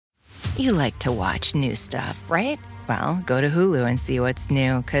You like to watch new stuff, right? Well, go to Hulu and see what's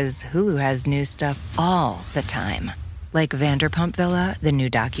new, because Hulu has new stuff all the time. Like Vanderpump Villa, the new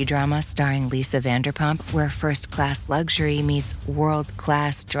docudrama starring Lisa Vanderpump, where first-class luxury meets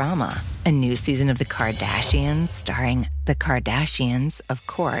world-class drama. A new season of The Kardashians starring The Kardashians, of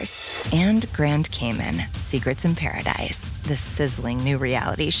course. And Grand Cayman, Secrets in Paradise, the sizzling new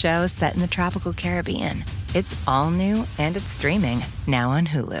reality show set in the tropical Caribbean. It's all new and it's streaming now on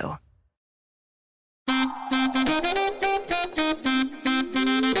Hulu.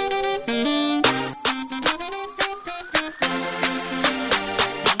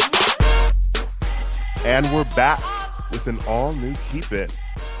 And we're back with an all-new Keep It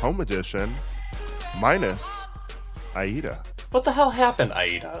Home Edition, minus Aida. What the hell happened,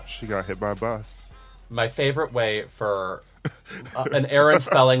 Aida? She got hit by a bus. My favorite way for an Aaron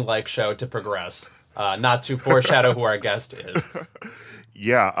Spelling-like show to progress, not to foreshadow who our guest is.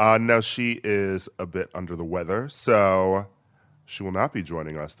 Yeah, no, she is a bit under the weather, so she will not be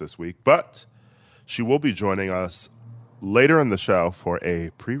joining us this week, but she will be joining us later in the show for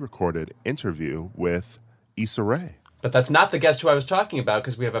a pre-recorded interview with Issa Rae. But that's not the guest who I was talking about,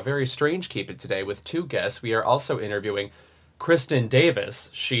 because we have a very strange Keep It today with two guests. We are also interviewing Kristen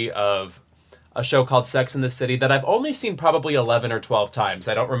Davis, she of a show called Sex and the City that I've only seen probably 11 or 12 times.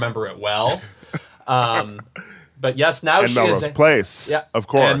 I don't remember it well. But yes, now she Melrose is... Place, yeah, of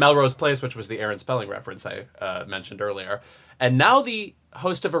course. And Melrose Place, which was the Aaron Spelling reference I mentioned earlier. And now the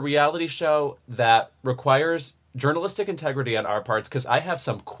host of a reality show that requires journalistic integrity on our parts, because I have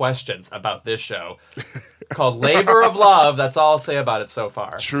some questions about this show called Labor of Love. That's all I'll say about it so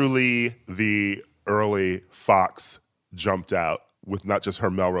far. Truly, the early Fox jumped out with not just her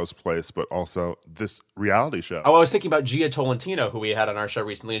Melrose Place, but also this reality show. Oh, I was thinking about Gia Tolentino, who we had on our show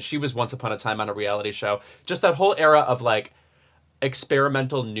recently, and she was once upon a time on a reality show. Just that whole era of like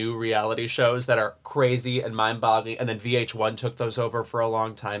experimental new reality shows that are crazy and mind-boggling, and then VH1 took those over for a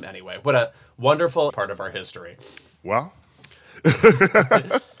long time. Anyway, what a wonderful part of our history. Well,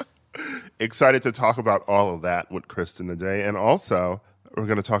 excited to talk about all of that with Kristen today, and also we're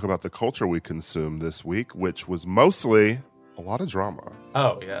going to talk about the culture we consumed this week, which was mostly a lot of drama.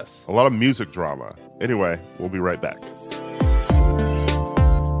 Oh, yes. A lot of music drama. Anyway, we'll be right back.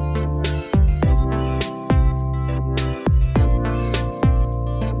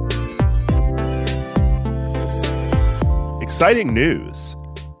 Exciting news.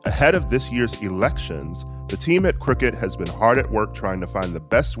 Ahead of this year's elections, the team at Crooked has been hard at work trying to find the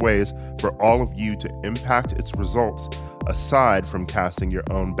best ways for all of you to impact its results, aside from casting your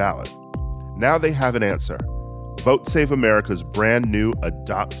own ballot. Now they have an answer. Vote Save America's brand new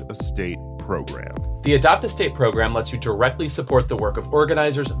Adopt a State program. The Adopt a State program lets you directly support the work of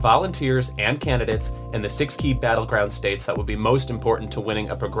organizers, volunteers, and candidates in the 6 key battleground states that will be most important to winning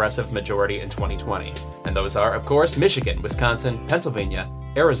a progressive majority in 2020. And those are, of course, Michigan, Wisconsin, Pennsylvania,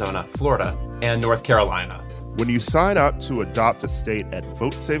 Arizona, Florida, and North Carolina. When you sign up to Adopt a State at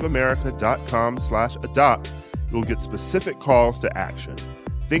votesaveamerica.com/adopt, you'll get specific calls to action,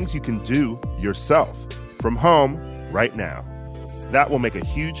 things you can do yourself from home right now. That will make a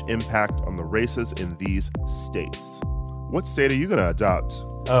huge impact on the races in these states. What state are you going to adopt?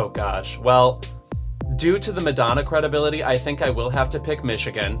 Oh, gosh. Well, due to the Madonna credibility, I think I will have to pick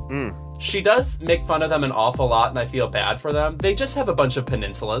Michigan. She does make fun of them an awful lot, and I feel bad for them. They just have a bunch of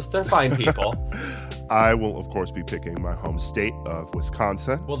peninsulas. They're fine people. I will, of course, be picking my home state of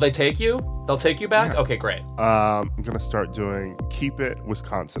Wisconsin. Will they take you? They'll take you back? Yeah. Okay, great. I'm going to start doing Keep It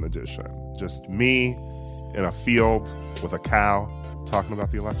Wisconsin edition. Just me in a field with a cow talking about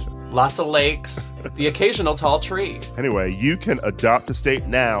the election. Lots of lakes, the occasional tall tree. Anyway, you can adopt a state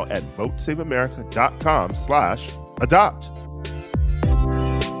now at votesaveamerica.com/adopt.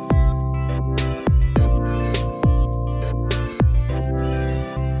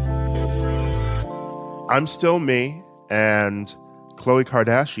 I'm still me, and Khloe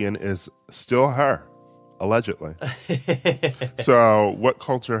Kardashian is still her, allegedly. So what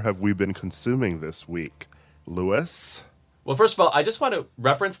culture have we been consuming this week, Lewis? Well, first of all, I just want to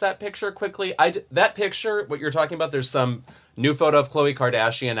reference that picture quickly. That picture, what you're talking about, there's some new photo of Khloe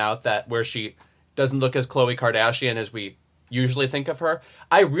Kardashian out where she doesn't look as Khloe Kardashian as we usually think of her.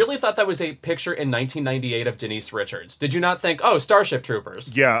 I really thought that was a picture in 1998 of Denise Richards. Did you not think, oh, Starship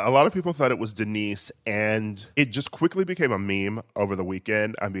Troopers? Yeah, a lot of people thought it was Denise, and it just quickly became a meme over the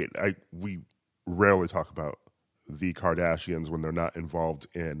weekend. I mean, we rarely talk about the Kardashians when they're not involved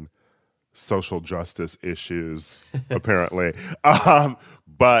in social justice issues, apparently.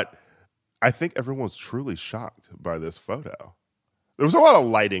 But I think everyone was truly shocked by this photo. There was a lot of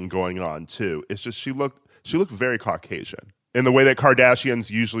lighting going on, too. It's just she looked very Caucasian. in the way that Kardashians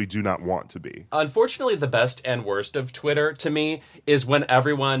usually do not want to be. Unfortunately, the best and worst of Twitter to me is when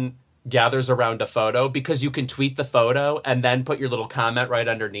everyone gathers around a photo, because you can tweet the photo and then put your little comment right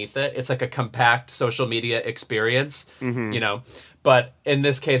underneath it. It's like a compact social media experience, you know. But in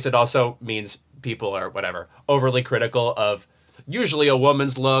this case, it also means people are, whatever, overly critical of usually a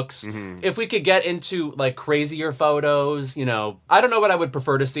woman's looks. If we could get into like crazier photos, you know, I don't know what I would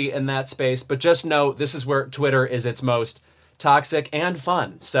prefer to see in that space, but just know this is where Twitter is its most toxic and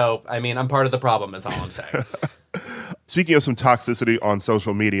fun. So, I mean, I'm part of the problem is all I'm saying. Speaking of some toxicity on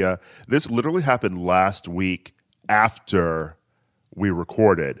social media, this literally happened last week after we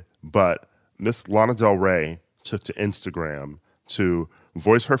recorded, but Miss Lana Del Rey took to Instagram to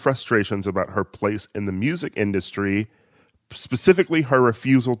voice her frustrations about her place in the music industry, specifically her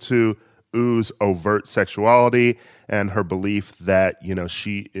refusal to ooze overt sexuality and her belief that, you know,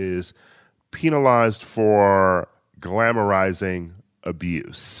 she is penalized for glamorizing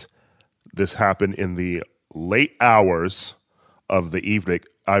abuse. This happened in the late hours of the evening.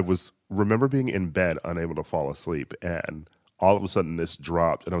 I remember being in bed, unable to fall asleep, and all of a sudden this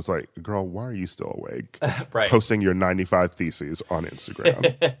dropped, and I was like, girl, why are you still awake? Right. Posting your 95 theses on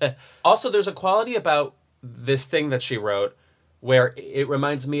Instagram. Also, there's a quality about this thing that she wrote where it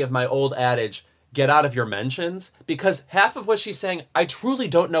reminds me of my old adage, get out of your mentions, because half of what she's saying, I truly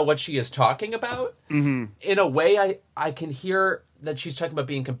don't know what she is talking about. In a way, I can hear that she's talking about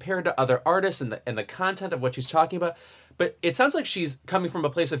being compared to other artists and the content of what she's talking about. But it sounds like she's coming from a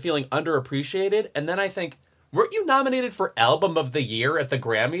place of feeling underappreciated. And then I think, weren't you nominated for Album of the Year at the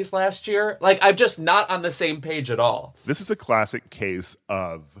Grammys last year? Like, I'm just not on the same page at all. This is a classic case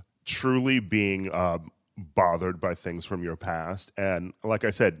of truly being bothered by things from your past. And like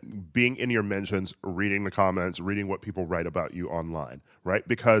I said, being in your mentions, reading the comments, reading what people write about you online, right?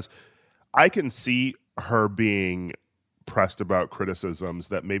 Because I can see her being pressed about criticisms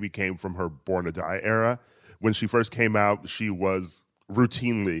that maybe came from her Born to Die era. When she first came out, she was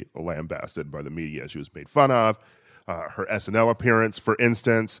routinely lambasted by the media. She was made fun of. Her SNL appearance, for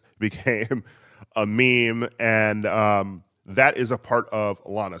instance, became a meme. And that is a part of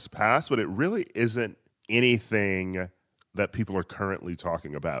Lana's past, but it really isn't anything that people are currently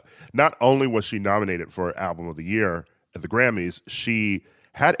talking about. Not only was she nominated for Album of the Year at the Grammys, she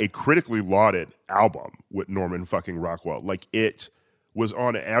had a critically lauded album with Norman fucking Rockwell. Like, it was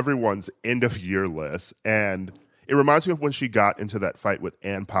on everyone's end of year list. And it reminds me of when she got into that fight with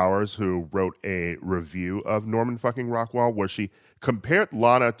Ann Powers, who wrote a review of Norman fucking Rockwell, where she compared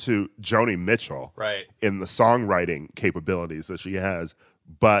Lana to Joni Mitchell, right, in the songwriting capabilities that she has.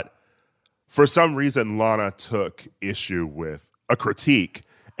 But for some reason, Lana took issue with a critique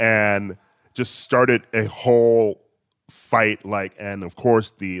and just started a whole fight. And of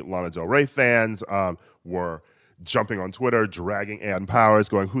course, the Lana Del Rey fans were jumping on Twitter, dragging Ann Powers,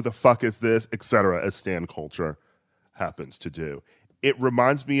 going, who the fuck is this, etc., as stan culture happens to do. It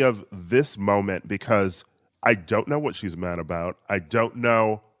reminds me of this moment because I don't know what she's mad about. I don't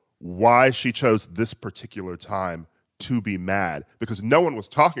know why she chose this particular time to be mad, because no one was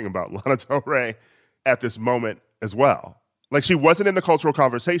talking about Lana Del Rey at this moment as well. Like, she wasn't in the cultural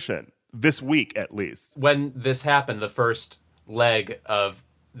conversation this week, at least. When this happened, the first leg of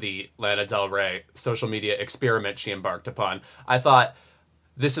the Lana Del Rey social media experiment she embarked upon, I thought,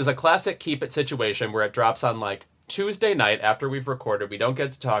 this is a classic Keep It situation where it drops on like Tuesday night after we've recorded. We don't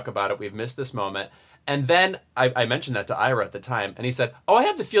get to talk about it. We've missed this moment. And then I mentioned that to Ira at the time, and he said, oh, I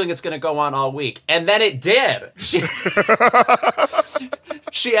have the feeling it's going to go on all week. And then it did.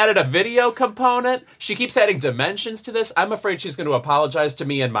 She added a video component. She keeps adding dimensions to this. I'm afraid she's going to apologize to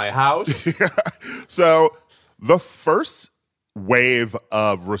me in my house. So the first wave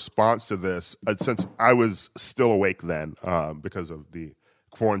of response to this, since I was still awake then because of the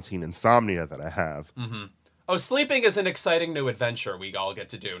quarantine insomnia that I have. Mm-hmm. Oh, sleeping is an exciting new adventure we all get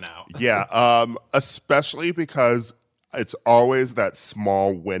to do now. Yeah, especially because it's always that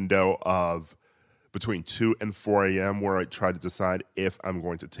small window of between 2 and 4 a.m. where I try to decide if I'm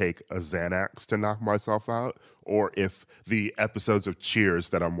going to take a Xanax to knock myself out or if the episodes of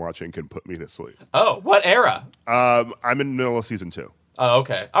Cheers that I'm watching can put me to sleep. Oh, what era? I'm in the middle of season 2. Oh,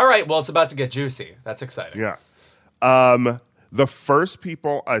 okay. All right, well, it's about to get juicy. That's exciting. Yeah. The first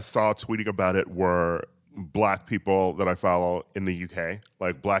people I saw tweeting about it were Black people that I follow in the UK.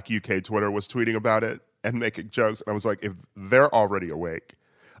 Like, Black UK Twitter was tweeting about it and making jokes. And I was like, if they're already awake,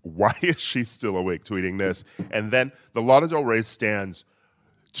 why is she still awake tweeting this? And then the Lana Del Rey stans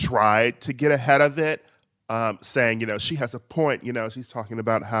tried to get ahead of it, saying, she has a point. She's talking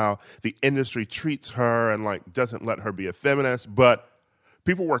about how the industry treats her and, like, doesn't let her be a feminist. But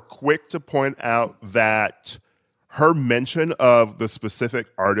people were quick to point out that her mention of the specific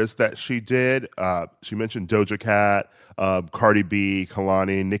artists that she did, she mentioned Doja Cat, Cardi B,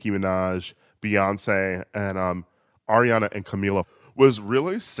 Kalani, Nicki Minaj, Beyonce, and Ariana and Camila, was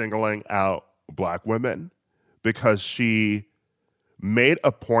really singling out Black women because she made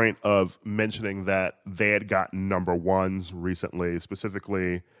a point of mentioning that they had gotten number ones recently,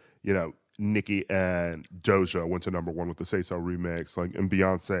 specifically, Nicki and Doja went to number one with the Say So remix, and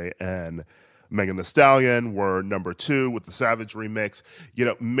Beyonce and Megan Thee Stallion were number two with the Savage remix,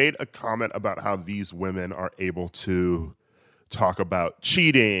 made a comment about how these women are able to talk about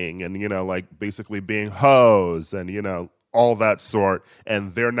cheating and, basically being hoes and, all that sort.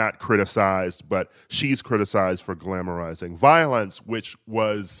 And they're not criticized, but she's criticized for glamorizing violence, which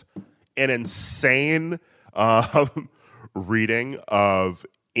was an insane reading of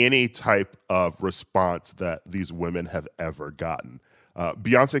any type of response that these women have ever gotten.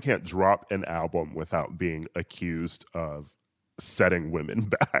 Beyonce can't drop an album without being accused of setting women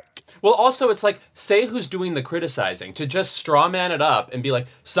back. Well, also, it's like, say who's doing the criticizing. To just straw man it up and be like,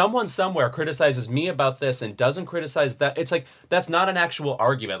 someone somewhere criticizes me about this and doesn't criticize that. It's like, that's not an actual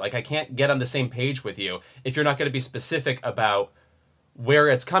argument. Like, I can't get on the same page with you if you're not going to be specific about where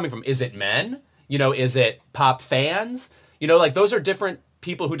it's coming from. Is it men? Is it pop fans? Those are different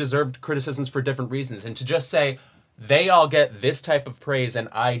people who deserved criticisms for different reasons. And to just say, they all get this type of praise and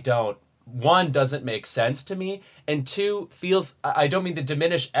I don't, one, doesn't make sense to me, and two, feels, I don't mean to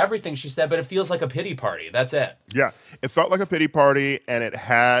diminish everything she said, but it feels like a pity party. That's it. Yeah, it felt like a pity party, and it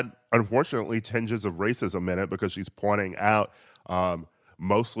had, unfortunately, tinges of racism in it because she's pointing out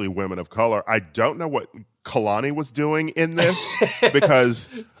mostly women of color. I don't know what Kalani was doing in this because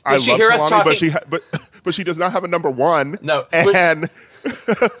I love Kalani, but she does not have a number one. No, and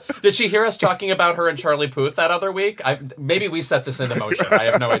did she hear us talking about her and Charlie Puth that other week? Maybe we set this into motion. I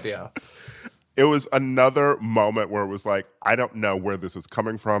have no idea. It was another moment where it was like, I don't know where this is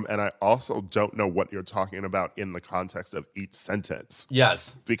coming from, and I also don't know what you're talking about in the context of each sentence.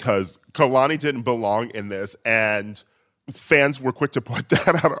 Yes. Because Kalani didn't belong in this, and fans were quick to point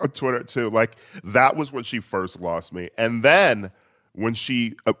that out on Twitter, too. That was when she first lost me. And then when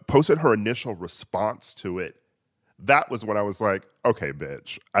she posted her initial response to it, that was when I was like, okay,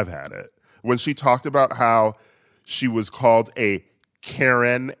 bitch, I've had it. When she talked about how she was called a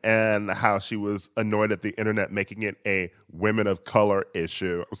Karen and how she was annoyed at the internet making it a women of color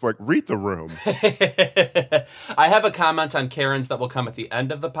issue, I was like, read the room. I have a comment on Karens that will come at the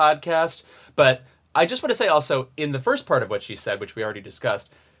end of the podcast, but I just want to say also, in the first part of what she said, which we already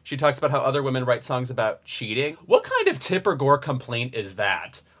discussed, she talks about how other women write songs about cheating. What kind of Tipper Gore complaint is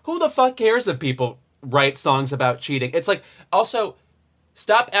that? Who the fuck cares if people write songs about cheating? It's like, also,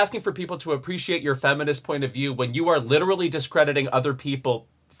 stop asking for people to appreciate your feminist point of view when you are literally discrediting other people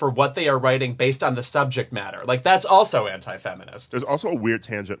for what they are writing based on the subject matter. That's also anti-feminist. There's also a weird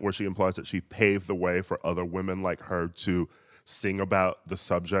tangent where she implies that she paved the way for other women like her to sing about the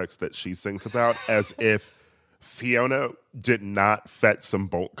subjects that she sings about, as if Fiona did not fetch some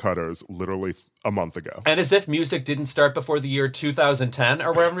bolt cutters literally a month ago. And as if music didn't start before the year 2010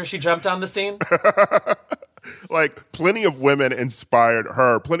 or wherever she jumped on the scene. Plenty of women inspired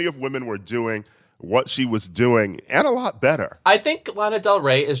her. Plenty of women were doing what she was doing, and a lot better. I think Lana Del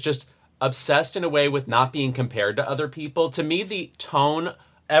Rey is just obsessed in a way with not being compared to other people. To me, the tone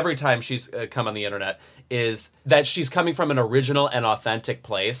every time she's come on the internet is that she's coming from an original and authentic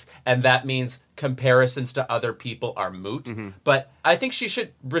place, and that means comparisons to other people are moot. Mm-hmm. But I think she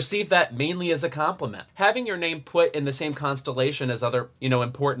should receive that mainly as a compliment. Having your name put in the same constellation as other,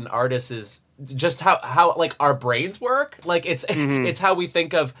 important artists is just how our brains work. It's how we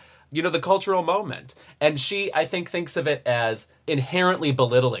think of, the cultural moment. And she, I think, thinks of it as inherently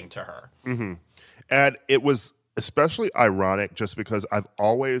belittling to her. Mm-hmm. And it was especially ironic just because I've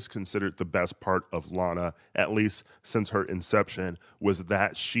always considered the best part of Lana, at least since her inception, was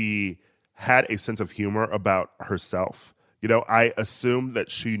that she had a sense of humor about herself. I assumed that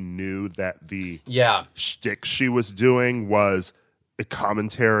she knew that the shtick she was doing was a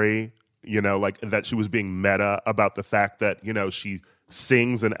commentary, that she was being meta about the fact that, she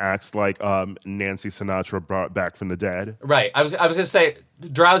sings and acts like Nancy Sinatra brought back from the dead. Right. I was going to say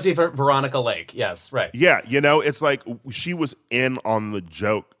drowsy Veronica Lake. Yes, right. Yeah, it's like she was in on the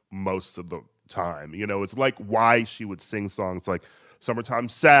joke most of the time. It's like why she would sing songs like Summertime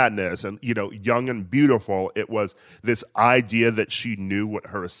Sadness and, Young and Beautiful. It was this idea that she knew what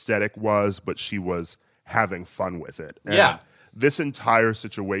her aesthetic was, but she was having fun with it. And this entire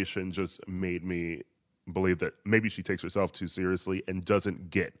situation just made me believe that maybe she takes herself too seriously and doesn't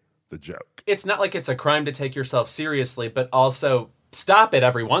get the joke. It's not like it's a crime to take yourself seriously, but also stop it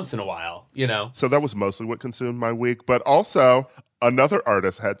every once in a while, you know? So that was mostly what consumed my week. But also, another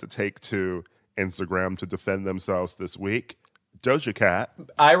artist had to take to Instagram to defend themselves this week. Doja Cat.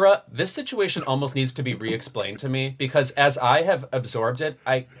 Ira, this situation almost needs to be re-explained to me because as I have absorbed it,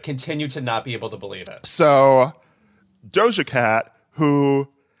 I continue to not be able to believe it. So, Doja Cat, who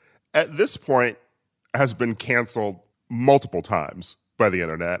at this point has been canceled multiple times by the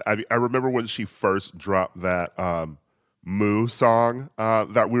internet. I remember when she first dropped that Moo song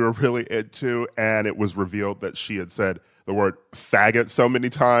that we were really into, and it was revealed that she had said the word faggot so many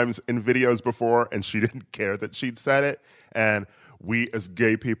times in videos before, and she didn't care that she'd said it. And we as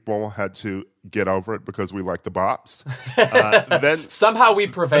gay people had to get over it because we like the bops. Then somehow we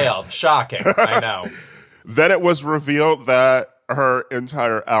prevailed. Shocking. I know. Then it was revealed that her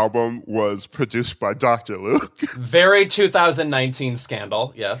entire album was produced by Dr. Luke. Very 2019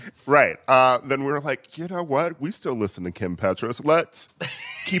 scandal, yes. Right. Then we were like, you know what? We still listen to Kim Petras. Let's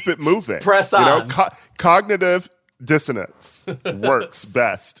keep it moving. Press on. You know, cognitive dissonance works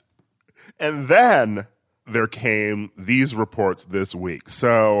best. And then there came these reports this week.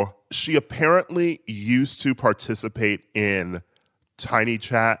 So she apparently used to participate in tiny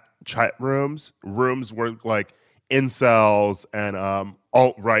chat rooms where like incels and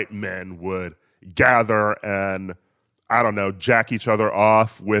alt-right men would gather and, I don't know, jack each other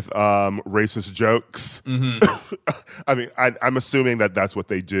off with racist jokes. Mm-hmm. I mean, I'm assuming that that's what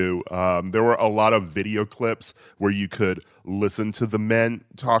they do. There were a lot of video clips where you could listen to the men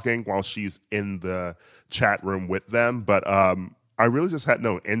talking while she's in the chat room with them. But I really just had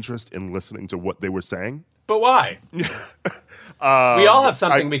no interest in listening to what they were saying. But why? We all have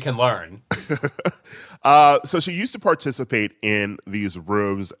something we can learn. So she used to participate in these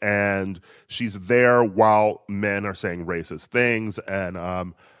rooms, and she's there while men are saying racist things and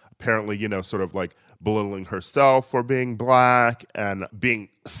apparently, you know, sort of like belittling herself for being black and being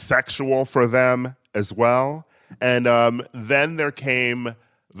sexual for them as well. And then there came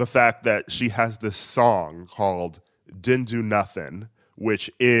the fact that she has this song called Didn't Do Nothing,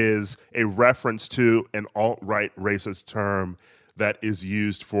 which is a reference to an alt-right racist term that is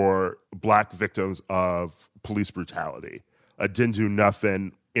used for black victims of police brutality. Didn't do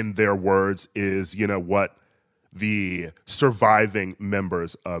nothing, in their words, is, you know, what the surviving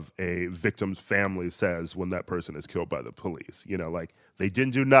members of a victim's family says when that person is killed by the police. You know, like, they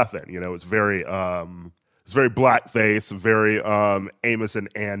didn't do nothing. You know, it's very blackface, very Amos and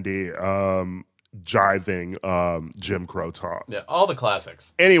Andy, jiving Jim Crow talk. Yeah, all the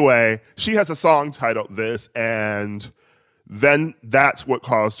classics. Anyway, she has a song titled this, and then that's what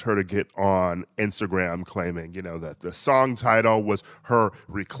caused her to get on Instagram claiming, you know, that the song title was her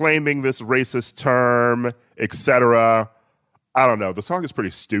reclaiming this racist term, etc. I don't know. The song is pretty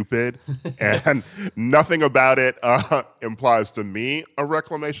stupid, and nothing about it implies to me a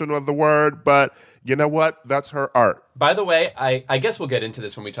reclamation of the word, but you know what? That's her art. By the way, I guess we'll get into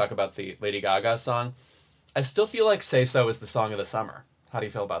this when we talk about the Lady Gaga song. I still feel like Say So is the song of the summer. How do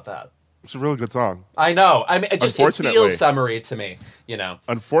you feel about that? It's a really good song. I know. I mean, it feels summery to me, you know.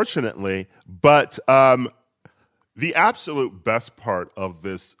 Unfortunately, but the absolute best part of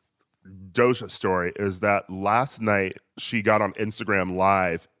this Doja story is that last night she got on Instagram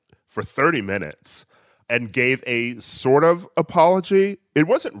Live for 30 minutes and gave a sort of apology. It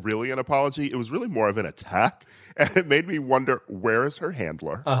wasn't really an apology. It was really more of an attack. And it made me wonder, where is her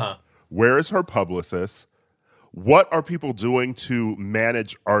handler? Uh-huh. Where is her publicist? What are people doing to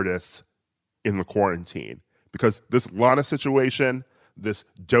manage artists in the quarantine? Because this Lana situation, this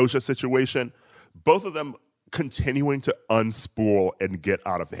Doja situation, both of them continuing to unspool and get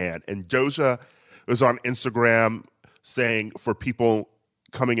out of hand. And Doja was on Instagram saying for people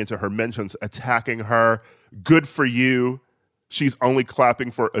coming into her mentions, attacking her, good for you. She's only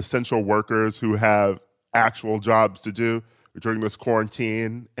clapping for essential workers who have actual jobs to do during this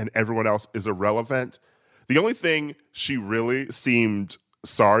quarantine, and everyone else is irrelevant. The only thing she really seemed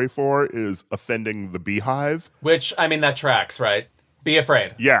sorry for is offending the Beehive. Which, I mean, that tracks, right? Be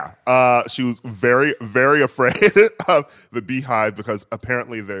afraid. Yeah. She was very, very afraid of the Beehive because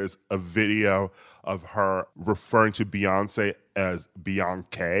apparently there's a video of her referring to Beyonce as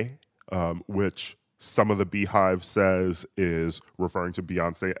Bianca, which some of the Beehive says is referring to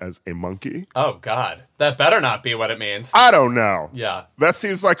Beyonce as a monkey. Oh, God. That better not be what it means. I don't know. Yeah. That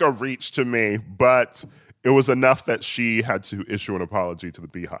seems like a reach to me, but it was enough that she had to issue an apology to the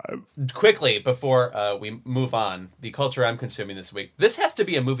Beehive. Quickly, before we move on, the culture I'm consuming this week. This has to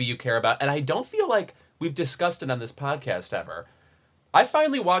be a movie you care about, and I don't feel like we've discussed it on this podcast ever. I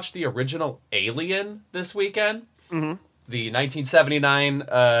finally watched the original Alien this weekend. Mm-hmm. The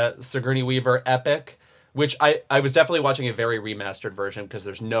 1979 Sigourney Weaver epic which I was definitely watching a very remastered version because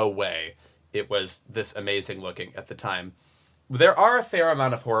there's no way it was this amazing looking at the time. There are a fair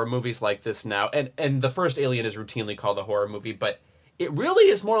amount of horror movies like this now, and the first Alien is routinely called a horror movie, but it really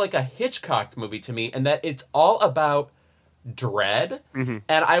is more like a Hitchcock movie to me, in that it's all about dread. And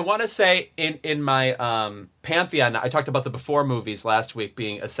I want to say in my pantheon, I talked about the Before movies last week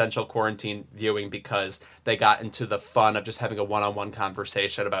being essential quarantine viewing because they got into the fun of just having a one-on-one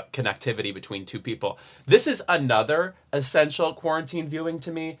conversation about connectivity between two people. This is another essential quarantine viewing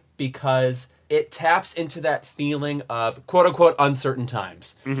to me because it taps into that feeling of quote-unquote uncertain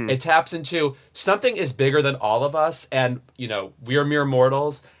times. It taps into something is bigger than all of us, and, you know, we are mere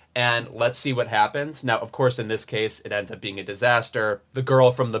mortals, and let's see what happens. Now, of course, in this case, it ends up being a disaster. The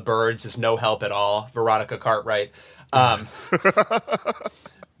girl from The Birds is no help at all, Veronica Cartwright. But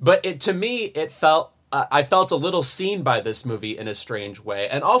to me, it felt... I felt a little seen by this movie in a strange way.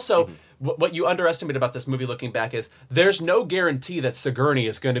 And also, what you underestimate about this movie looking back is there's no guarantee that Sigourney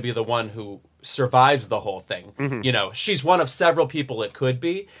is going to be the one who survives the whole thing. You know, she's one of several people it could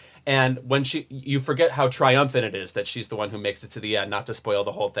be. And when you forget how triumphant it is that she's the one who makes it to the end, not to spoil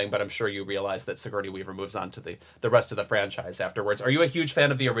the whole thing, but I'm sure you realize that Sigourney Weaver moves on to the rest of the franchise afterwards. Are you a huge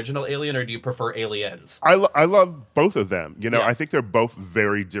fan of the original Alien, or do you prefer Aliens? I love both of them. You know, I think they're both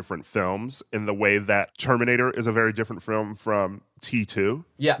very different films in the way that Terminator is a very different film from T2.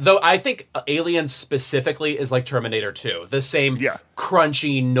 Yeah, though I think Aliens specifically is like Terminator 2. The same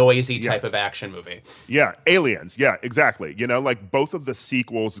crunchy, noisy type of action movie. Yeah, Aliens. Yeah, exactly. You know, like both of the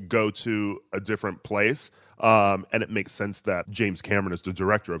sequels go to a different place. And it makes sense that James Cameron is the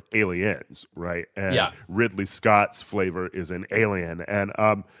director of Aliens, right? And Ridley Scott's flavor is in Alien. And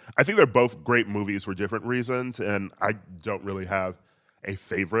I think they're both great movies for different reasons. And I don't really have a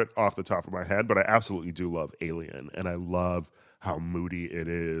favorite off the top of my head, but I absolutely do love Alien. And I love how moody it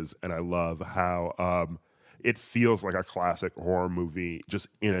is, and I love how it feels like a classic horror movie just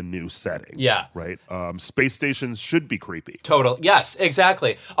in a new setting. Yeah. Right? Space stations should be creepy. Total. Yes,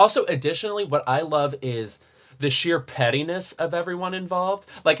 exactly. Also, additionally, what I love is the sheer pettiness of everyone involved.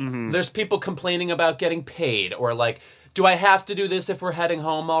 Like, there's people complaining about getting paid, or like, do I have to do this if we're heading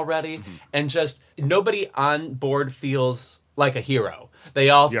home already? And just nobody on board feels like a hero.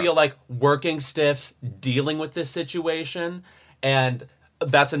 They all feel like working stiffs dealing with this situation. And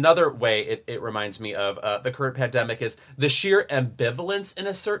that's another way it reminds me of the current pandemic, is the sheer ambivalence in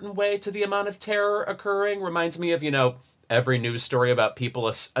a certain way to the amount of terror occurring. Reminds me of, you know, every news story about people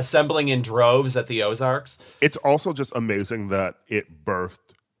assembling in droves at the Ozarks. It's also just amazing that it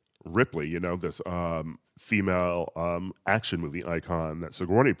birthed Ripley, you know, this female action movie icon that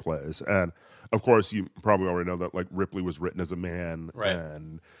Sigourney plays. And of course, you probably already know that like Ripley was written as a man,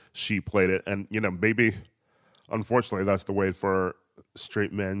 and she played it. And, you know, maybe... unfortunately, that's the way for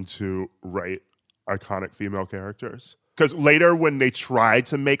straight men to write iconic female characters. Because later, when they try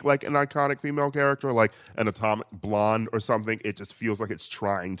to make like an iconic female character, like an Atomic Blonde or something, it just feels like it's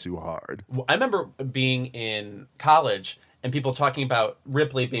trying too hard. Well, I remember being in college and people talking about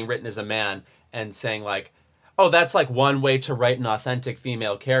Ripley being written as a man and saying like, oh, that's like one way to write an authentic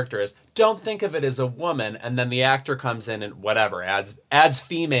female character is don't think of it as a woman, and then the actor comes in and whatever adds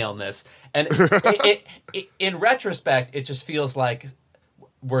femaleness. And in retrospect, it just feels like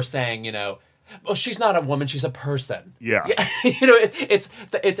we're saying, you know, well, she's not a woman, she's a person. Yeah. You know,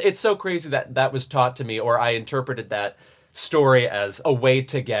 it's so crazy that was taught to me, or I interpreted that story as a way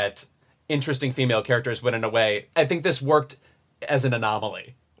to get interesting female characters, when in a way, I think this worked as an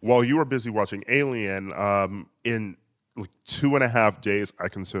anomaly. While you were busy watching Alien, in like 2.5 days, I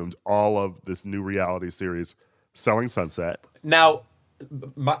consumed all of this new reality series, Selling Sunset. Now,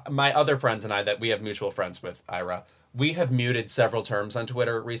 my other friends and I, that we have mutual friends with, Ira, we have muted several terms on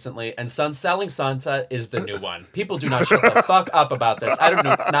Twitter recently, and Selling Sunset is the new one. People do not shut the fuck up about this. I do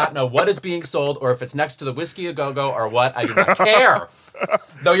not know what is being sold, or if it's next to the Whiskey A Go-Go or what. I do not care.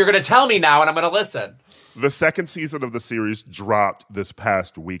 Though you're going to tell me now, and I'm going to listen. The second season of the series dropped this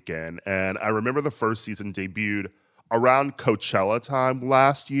past weekend, and I remember the first season debuted around Coachella time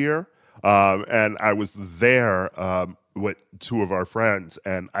last year, and I was there with two of our friends,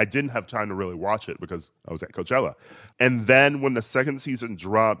 and I didn't have time to really watch it because I was at Coachella. And then when the second season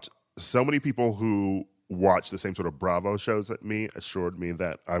dropped, so many people who watch the same sort of Bravo shows at me assured me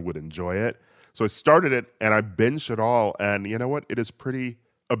that I would enjoy it. So I started it, and I binged it all, and you know what? It is pretty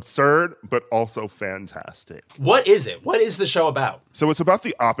absurd, but also fantastic. What is it? What is the show about? So it's about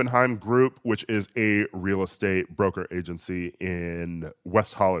the Oppenheim Group, which is a real estate broker agency in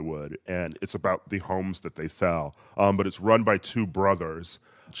West Hollywood, and it's about the homes that they sell. But it's run by two brothers,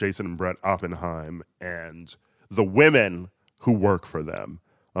 Jason and Brett Oppenheim, and the women who work for them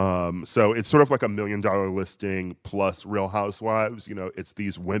So it's sort of like $1 million listing plus Real Housewives. You know, it's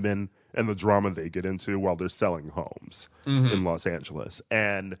these women and the drama they get into while they're selling homes in Los Angeles.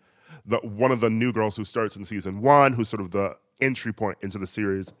 And one of the new girls who starts in season 1, who's sort of the entry point into the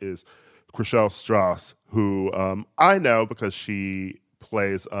series, is Chrishell Strauss, who I know because she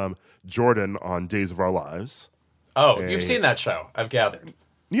plays Jordan on Days of Our Lives. Oh, you've seen that show, I've gathered.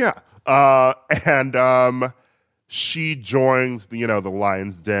 Yeah. And she joins the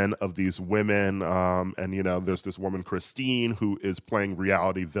lion's den of these women. And, there's this woman, Christine, who is playing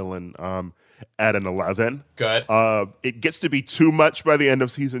reality villain at an 11. Good. It gets to be too much by the end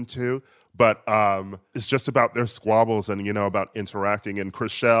of season 2, but it's just about their squabbles and, about interacting. And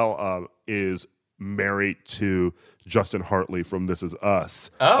Chrishell is married to Justin Hartley from This Is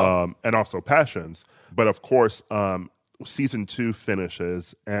Us. Oh. And also Passions. But of course, season 2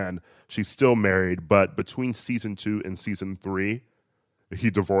 finishes and she's still married, but between season 2 and season 3, he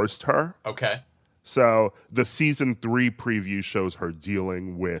divorced her. Okay. So the season 3 preview shows her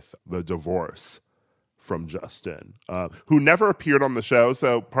dealing with the divorce from Justin, who never appeared on the show.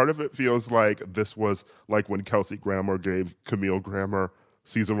 So part of it feels like this was like when Kelsey Grammer gave Camille Grammer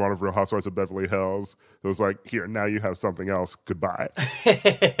season 1 of Real Housewives of Beverly Hills. It was like, here, now you have something else. Goodbye.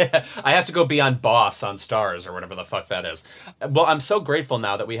 I have to go be on Boss on Stars or whatever the fuck that is. Well, I'm so grateful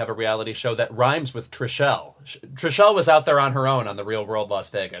now that we have a reality show that rhymes with Trishelle. Trishelle was out there on her own on The Real World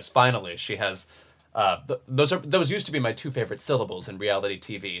Las Vegas. Finally, she has... those used to be my 2 favorite syllables in reality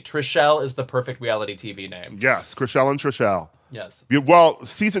TV. Trishelle is the perfect reality TV name. Yes, Chrishell and Trishelle. Yes. Well,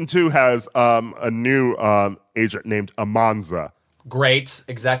 season 2 has a new agent named Amanza. Great.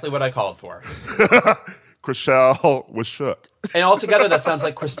 Exactly what I called for. Chrishell was shook. And altogether, that sounds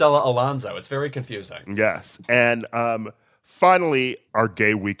like Cristela Alonso. It's very confusing. Yes. And finally, our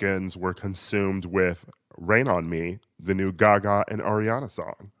gay weekends were consumed with Rain on Me, the new Gaga and Ariana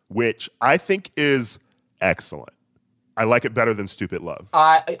song, which I think is excellent. I like it better than Stupid Love.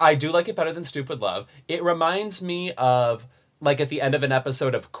 I do like it better than Stupid Love. It reminds me of, like, at the end of an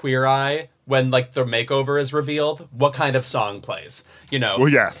episode of Queer Eye, when, like, the makeover is revealed, what kind of song plays, Well,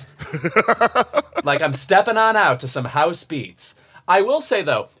 yes. Like, I'm stepping on out to some house beats. I will say,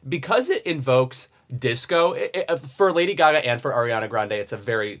 though, because it invokes disco, for Lady Gaga and for Ariana Grande, it's a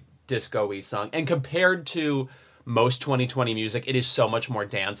very disco-y song. And compared to most 2020 music, it is so much more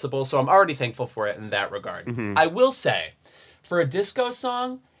danceable. So I'm already thankful for it in that regard. Mm-hmm. I will say, for a disco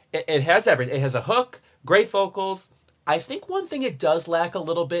song, it has everything. It has a hook, great vocals. I think one thing it does lack a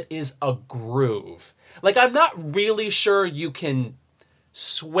little bit is a groove. Like, I'm not really sure you can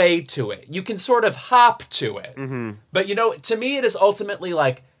sway to it. You can sort of hop to it. Mm-hmm. But, to me, it is ultimately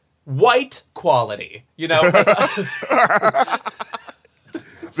like white quality,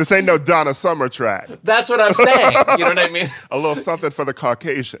 This ain't no Donna Summer track. That's what I'm saying. You know what I mean? A little something for the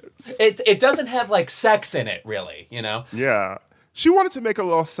Caucasians. It doesn't have, like, sex in it, really, Yeah. She wanted to make a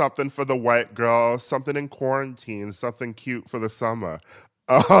little something for the white girl, something in quarantine, something cute for the summer.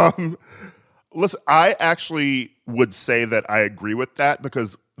 Listen, I actually would say that I agree with that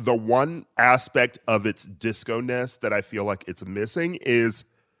because the one aspect of its disco-ness that I feel like it's missing is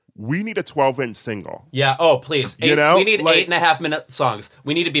we need a 12-inch single. Yeah, oh, please. We need 8.5-minute songs.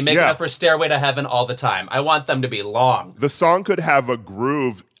 We need to be making up for Stairway to Heaven all the time. I want them to be long. The song could have a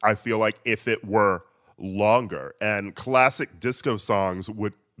groove, I feel like, if it were longer. And classic disco songs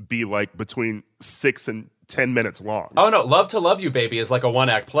would be like between 6 and 10 minutes long. Oh, no. Love to Love You, Baby is like a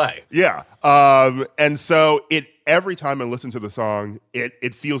one-act play. Yeah. And so every time I listen to the song,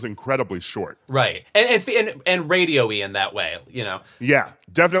 it feels incredibly short. Right. And radio-y in that way, Yeah.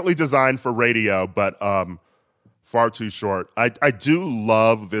 Definitely designed for radio, but far too short. I do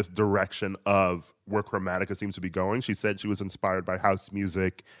love this direction of where Chromatica seems to be going. She said she was inspired by house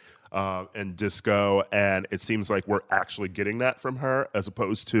music and disco, and it seems like we're actually getting that from her as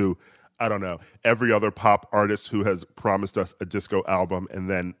opposed to, I don't know, every other pop artist who has promised us a disco album and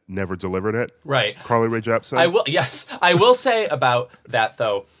then never delivered it. Right. Carly Rae Jepsen. I will say about that,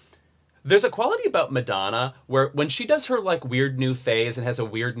 though, there's a quality about Madonna where when she does her, like, weird new phase and has a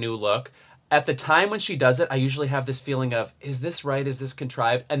weird new look, at the time when she does it, I usually have this feeling of, is this right? Is this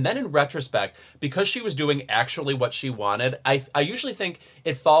contrived? And then in retrospect, because she was doing actually what she wanted, I usually think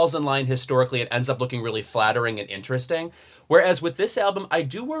it falls in line historically and ends up looking really flattering and interesting. Whereas with this album, I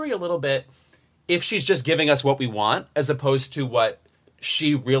do worry a little bit if she's just giving us what we want as opposed to what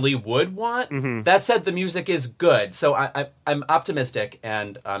she really would want. Mm-hmm. That said, the music is good. So I'm optimistic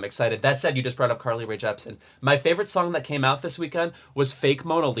and I'm excited. That said, you just brought up Carly Rae Jepsen. My favorite song that came out this weekend was Fake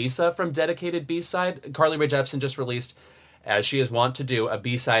Mona Lisa from Dedicated B-Side. Carly Rae Jepsen just released, as she is wont to do, a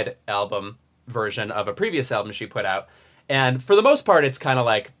B-Side album version of a previous album she put out. And for the most part, it's kind of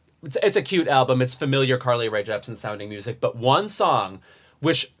like, it's a cute album. It's familiar Carly Rae Jepsen sounding music. But one song,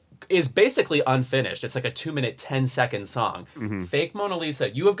 which is basically unfinished. It's like a 2-minute, 10-second song. Fake Mona Lisa.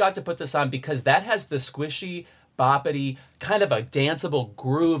 You have got to put this on because that has the squishy, boppity, kind of a danceable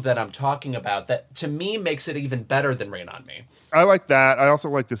groove that I'm talking about that to me makes it even better than Rain on Me. I like that. I also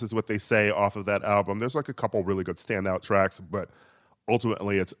like This Is What They Say off of that album. There's like a couple really good standout tracks, but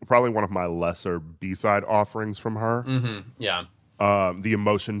ultimately it's probably one of my lesser B-side offerings from her. Yeah. The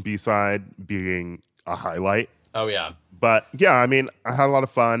Emotion B-side being a highlight. Oh, yeah. But yeah, I mean, I had a lot of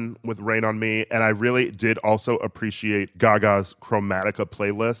fun with Rain on Me, and I really did also appreciate Gaga's Chromatica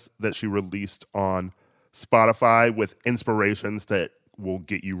playlist that she released on Spotify with inspirations that will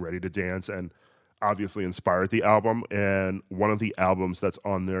get you ready to dance and obviously inspired the album. And one of the albums that's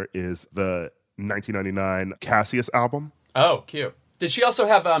on there is the 1999 Cassius album. Oh, cute. Did she also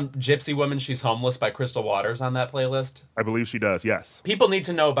have Gypsy Woman, She's Homeless by Crystal Waters on that playlist? I believe she does, yes. People need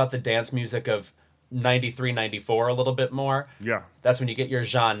to know about the dance music of 93, 94 a little bit more. Yeah. That's when you get your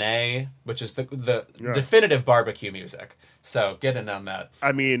Jeanne, which is the definitive barbecue music. So get in on that.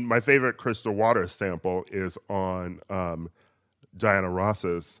 I mean, my favorite Crystal Waters sample is on Diana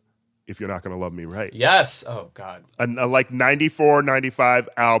Ross's If You're Not Gonna Love Me Right. Yes. Oh, God. A like 94, 95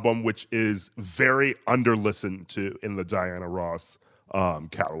 album, which is very under-listened to in the Diana Ross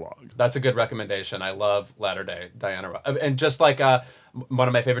catalog. That's a good recommendation. I love Latter Day Diana Ross. And just like one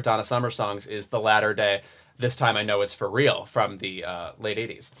of my favorite Donna Summer songs is the Latter Day, This Time I Know It's For Real from the late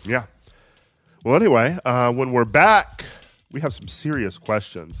 80s. Yeah. Well, anyway, when we're back, we have some serious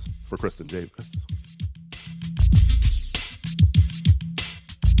questions for Kristin Davis.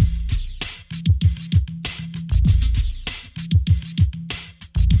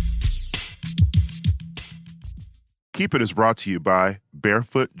 Keep It is brought to you by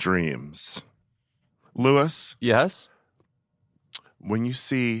Barefoot Dreams. Lewis? Yes? When you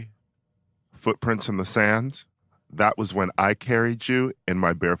see footprints in the sand, that was when I carried you in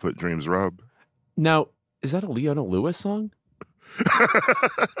my Barefoot Dreams robe. Now, is that a Leona Lewis song?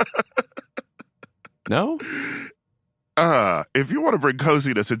 No? If you want to bring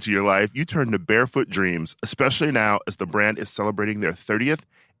coziness into your life, you turn to Barefoot Dreams, especially now as the brand is celebrating their 30th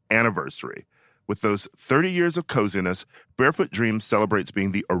anniversary. With those 30 years of coziness, Barefoot Dreams celebrates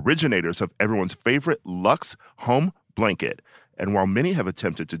being the originators of everyone's favorite luxe home blanket. And while many have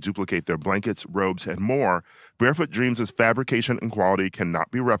attempted to duplicate their blankets, robes, and more, Barefoot Dreams' fabrication and quality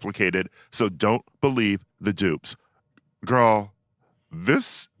cannot be replicated, so don't believe the dupes. Girl,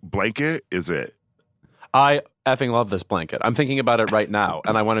 this blanket is it. I effing love this blanket. I'm thinking about it right now,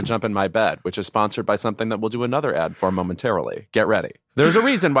 and I want to jump in my bed, which is sponsored by something that we'll do another ad for momentarily. Get ready. There's a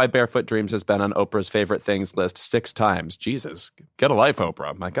reason why Barefoot Dreams has been on Oprah's favorite things list 6 times. Jesus, get a life,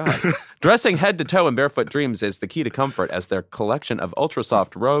 Oprah. My God. Dressing head to toe in Barefoot Dreams is the key to comfort, as their collection of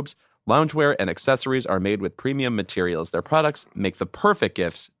ultra-soft robes, loungewear, and accessories are made with premium materials. Their products make the perfect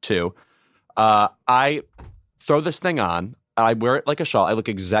gifts, too. I throw this thing on. I wear it like a shawl. I look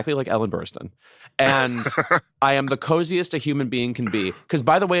exactly like Ellen Burstyn. And I am the coziest a human being can be. Because,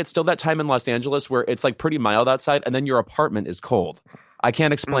 by the way, it's still that time in Los Angeles where it's like pretty mild outside and then your apartment is cold. I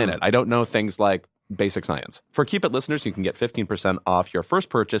can't explain it. I don't know things like basic science. For Keep It listeners, you can get 15% off your first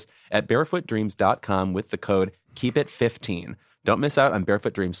purchase at barefootdreams.com with the code KEEPIT15. Don't miss out on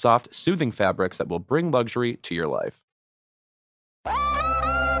Barefoot Dreams soft, soothing fabrics that will bring luxury to your life.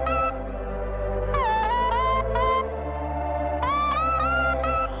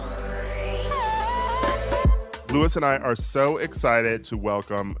 Lewis and I are so excited to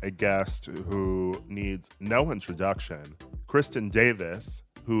welcome a guest who needs no introduction, Kristin Davis,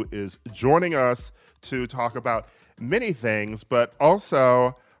 who is joining us to talk about many things, but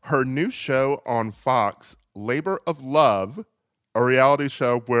also her new show on Fox, Labor of Love, a reality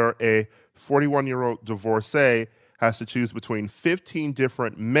show where a 41-year-old divorcee has to choose between 15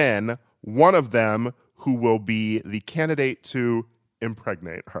 different men, one of them who will be the candidate to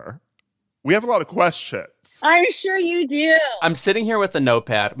impregnate her. We have a lot of questions. I'm sure you do. I'm sitting here with a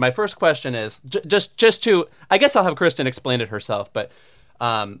notepad. My first question is just to, I guess I'll have Kristin explain it herself, but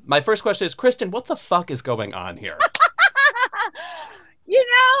my first question is, Kristin, what the fuck is going on here? You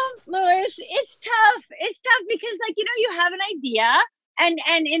know, Louis, it's tough. It's tough because, like, you know, you have an idea,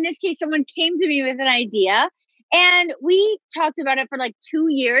 and in this case, someone came to me with an idea, and we talked about it for like 2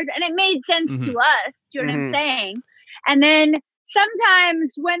 years, and it made sense to us. Do you know what I'm saying? And then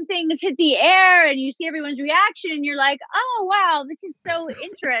sometimes when things hit the air and you see everyone's reaction and you're like, oh, wow, this is so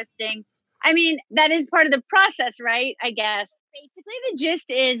interesting. I mean, that is part of the process, right? I guess. Basically, the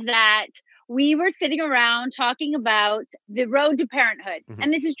gist is that we were sitting around talking about the road to parenthood. Mhm.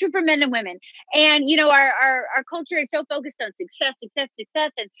 And this is true for men and women. And, you know, our culture is so focused on success.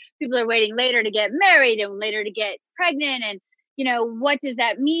 And people are waiting later to get married and later to get pregnant. And, you know, what does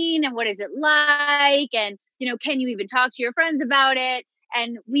that mean? And what is it like? And, you know, can you even talk to your friends about it?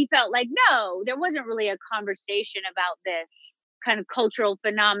 And we felt like, no, there wasn't really a conversation about this kind of cultural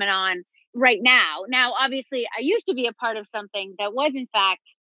phenomenon right now. Now, obviously, I used to be a part of something that was, in fact,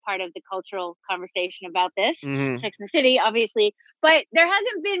 part of the cultural conversation about this, Mhm. Sex and the City, obviously, but there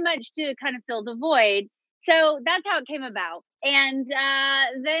hasn't been much to kind of fill the void. So that's how it came about. And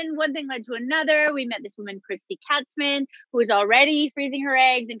then one thing led to another. We met this woman, Christy Katzman, who was already freezing her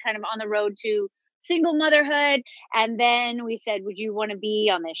eggs and kind of on the road to single motherhood. And then we said, would you want to be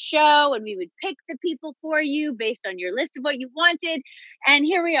on this show? And we would pick the people for you based on your list of what you wanted. And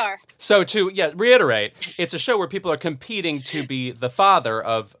here we are. So to reiterate, it's a show where people are competing to be the father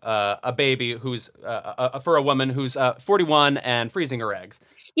of a baby who's for a woman who's 41 and freezing her eggs.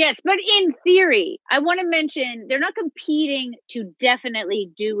 Yes, but in theory, I want to mention they're not competing to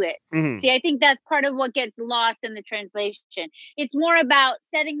definitely do it. Mhm. See, I think that's part of what gets lost in the translation. It's more about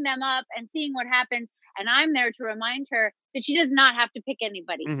setting them up and seeing what happens. And I'm there to remind her that she does not have to pick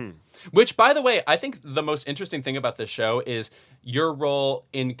anybody. Mhm. Which, by the way, I think the most interesting thing about this show is your role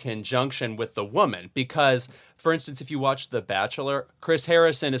in conjunction with the woman. Because, for instance, if you watch The Bachelor, Chris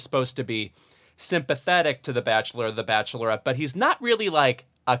Harrison is supposed to be sympathetic to the Bachelor or the Bachelorette, but he's not really like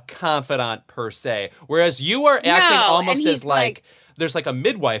a confidant per se. Whereas you are acting No, almost and as he's like there's like a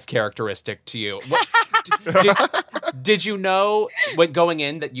midwife characteristic to you. Did you know when going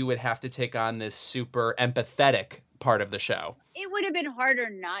in that you would have to take on this super empathetic part of the show? It would have been harder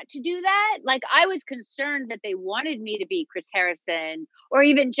not to do that. Like, I was concerned that they wanted me to be Chris Harrison or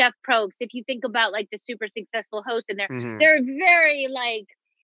even Jeff Probst. If you think about like the super successful host, and Mhm. they're very like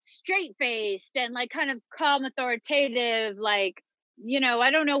straight faced and like kind of calm, authoritative, like, you know, I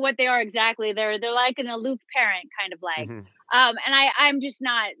don't know what they are exactly. They're like an aloof parent, kind of like. Mhm. And I'm just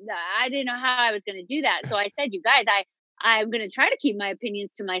not. I didn't know how I was going to do that. So I said, you guys, I'm going to try to keep my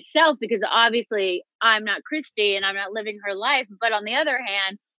opinions to myself because obviously I'm not Christy and I'm not living her life. But on the other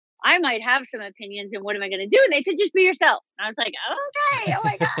hand, I might have some opinions, and what am I going to do? And they said, just be yourself. And I was like, okay, oh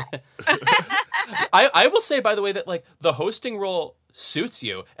my God. I will say, by the way, that like the hosting role suits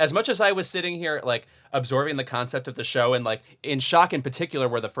you as much as I was sitting here like absorbing the concept of the show and like in shock in particular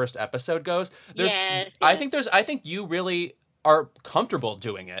where the first episode goes. I think you really are comfortable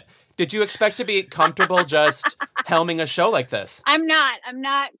doing it. Did you expect to be comfortable just helming a show like this? I'm not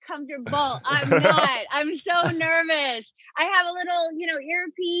comfortable. I'm not. I'm so nervous. I have a little, you know,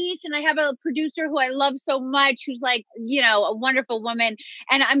 earpiece, and I have a producer who I love so much, who's like, you know, a wonderful woman.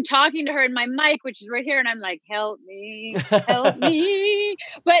 And I'm talking to her in my mic, which is right here. And I'm like, help me, help me.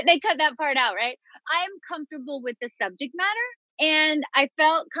 But they cut that part out, right? I'm comfortable with the subject matter. And I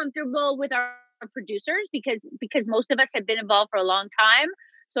felt comfortable with our producers because most of us have been involved for a long time.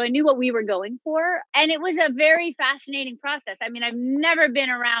 So I knew what we were going for. And it was a very fascinating process. I mean, I've never been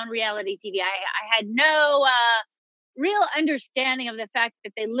around reality TV. I had no real understanding of the fact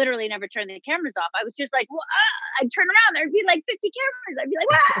that they literally never turn the cameras off. I was just like, well, I'd turn around. There'd be like 50 cameras. I'd be like,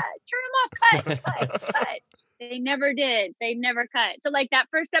 turn them off, cut. They never did. They never cut. So like that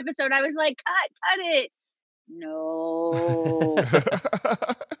first episode, I was like, cut it. No.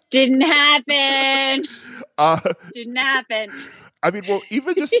 Didn't happen. Didn't happen. I mean, well,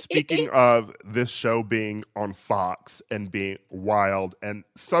 even just speaking of this show being on Fox and being wild and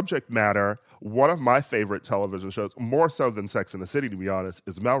subject matter, one of my favorite television shows, more so than Sex and the City, to be honest,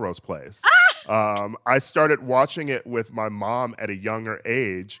 is Melrose Place. I started watching it with my mom at a younger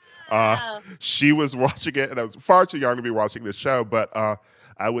age. She was watching it, and I was far too young to be watching this show, but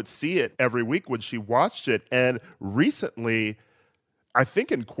I would see it every week when she watched it. And recently, I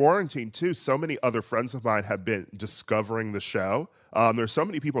think in quarantine too, so many other friends of mine have been discovering the show. There's so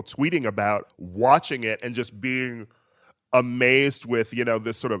many people tweeting about watching it and just being amazed with, you know,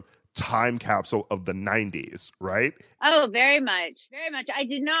 this sort of time capsule of the 90s, right? Oh, very much. Very much. I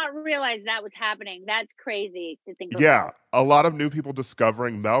did not realize that was happening. That's crazy to think about. Yeah, a lot of new people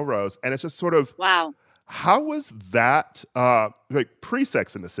discovering Melrose. And it's just sort of, wow. How was that, like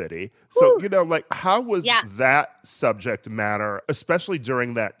pre-Sex in the City? So, you know, like how was that subject matter, especially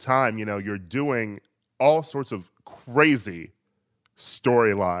during that time? You know, you're doing all sorts of crazy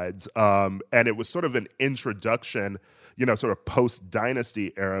storylines. And it was sort of an introduction, you know, sort of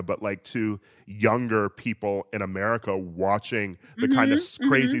post-Dynasty era, but like to younger people in America watching the kind of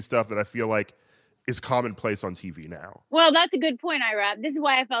crazy stuff that I feel like is commonplace on TV now. Well, that's a good point, Ira. This is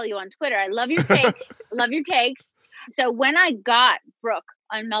why I follow you on Twitter. I love your takes. Love your takes. So when I got Brooke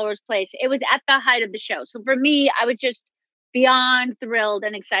on Melrose Place. It was at the height of the show. So for me, I was just beyond thrilled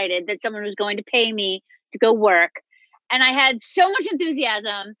and excited that someone was going to pay me to go work. And I had so much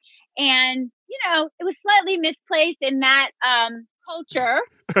enthusiasm, and, you know, it was slightly misplaced in that culture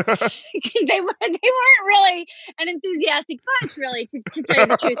because they weren't really an enthusiastic bunch, really, to tell you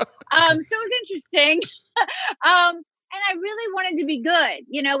the truth. So it was interesting. And I really wanted to be good,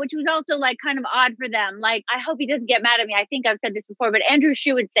 you know, which was also like kind of odd for them. Like, I hope he doesn't get mad at me. I think I've said this before, but Andrew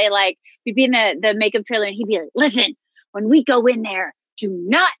Shue would say, like, we'd be in the makeup trailer and he'd be like, listen, when we go in there, do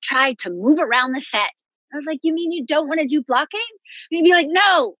not try to move around the set. I was like, you mean you don't want to do blocking? And he'd be like,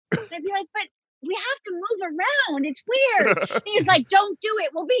 no. And I'd be like, but we have to move around. It's weird. And he was like, don't do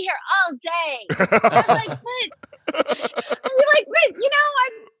it. We'll be here all day. And I was like, but, you know,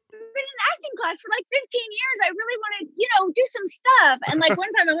 I've been in acting class for like 15 years. I really want to, you know, do some stuff. And like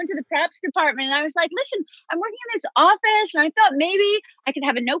one time I went to the props department and I was like, listen, I'm working in this office and I thought maybe I could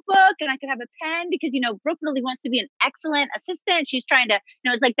have a notebook and I could have a pen because, you know, Brooke really wants to be an excellent assistant. She's trying to, you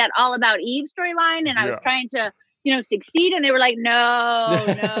know, it's like that All About Eve storyline. And I was trying to, you know, succeed. And they were like, no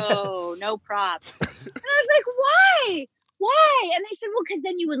props. And I was like, why? And they said, well, because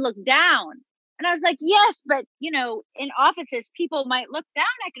then you would look down. And I was like, yes, but, you know, in offices, people might look down.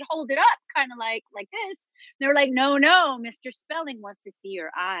 I could hold it up kind of like this. They were like, no, Mr. Spelling wants to see your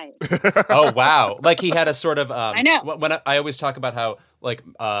eyes. Oh, wow. Like he had a sort of, I know. When I always talk about how like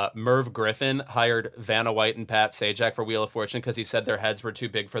Merv Griffin hired Vanna White and Pat Sajak for Wheel of Fortune because he said their heads were too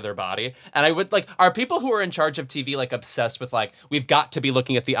big for their body. And I would like, are people who are in charge of TV like obsessed with like, we've got to be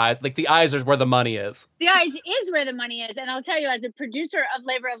looking at the eyes? Like the eyes is where the money is. The eyes is where the money is. And I'll tell you, as a producer of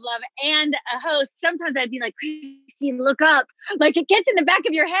Labor of Love and a host, sometimes I'd be like, Chrissy, look up. Like it gets in the back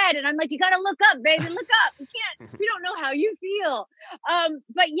of your head. And I'm like, you got to look up, baby, look up. We don't know how you feel.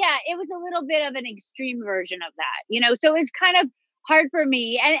 But yeah, it was a little bit of an extreme version of that, you know, so it's kind of hard for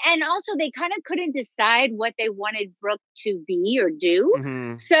me. And also they kind of couldn't decide what they wanted Brooke to be or do.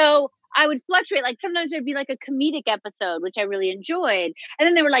 Mm-hmm. So I would fluctuate. Like sometimes there'd be like a comedic episode, which I really enjoyed. And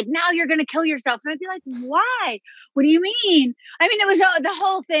then they were like, now you're going to kill yourself. And I'd be like, why? What do you mean? I mean, it was the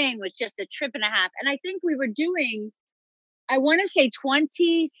whole thing was just a trip and a half. And I think we were doing, I want to say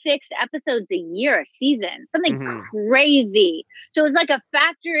 26 episodes a year, a season, something crazy. So it was like a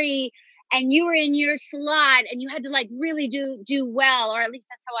factory and you were in your slot and you had to like really do well, or at least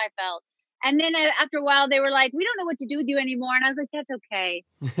that's how I felt. And then after a while they were like, we don't know what to do with you anymore. And I was like, that's okay.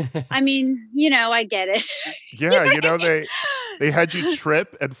 I mean, you know, I get it. Yeah. You know, they had you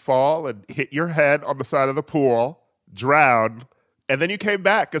trip and fall and hit your head on the side of the pool, drown, and then you came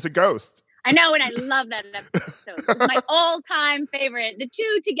back as a ghost. I know, and I love that episode. It was my all-time favorite. The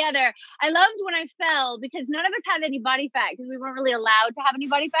two together. I loved when I fell because none of us had any body fat because we weren't really allowed to have any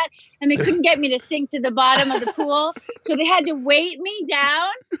body fat, and they couldn't get me to sink to the bottom of the pool, so they had to weight me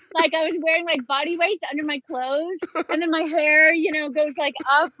down like I was wearing like body weights under my clothes, and then my hair, you know, goes like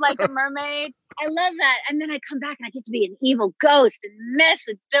up like a mermaid. I love that, and then I come back and I get to be an evil ghost and mess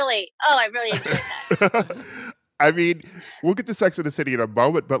with Billy. Oh, I really enjoyed that. I mean, we'll get to Sex and the City in a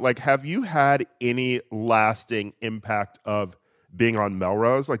moment, but like, have you had any lasting impact of being on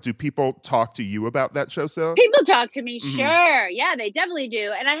Melrose? Like, do people talk to you about that show still? People talk to me, sure. Yeah, they definitely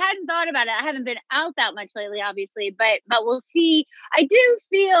do. And I hadn't thought about it. I haven't been out that much lately, obviously, but we'll see. I do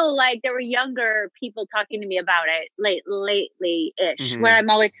feel like there were younger people talking to me about it lately-ish, where I'm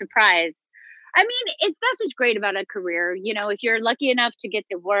always surprised. I mean, that's what's great about a career. You know, if you're lucky enough to get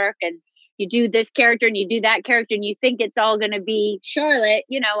to work and you do this character and you do that character and you think it's all going to be Charlotte,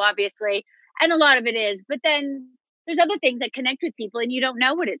 you know, obviously. And a lot of it is. But then there's other things that connect with people and you don't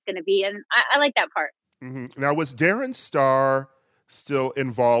know what it's going to be. And I like that part. Mm-hmm. Now, was Darren Star still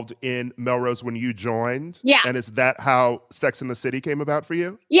involved in Melrose when you joined? Yeah. And is that how Sex and the City came about for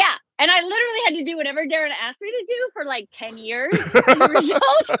you? Yeah. And I literally had to do whatever Darren asked me to do for like 10 years. As a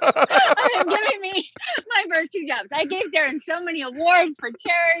result of him giving me my first two jobs. I gave Darren so many awards for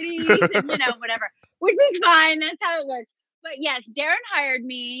charities and, you know, whatever, which is fine. That's how it works. But yes, Darren hired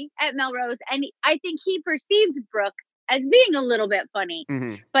me at Melrose, and I think he perceived Brooke as being a little bit funny.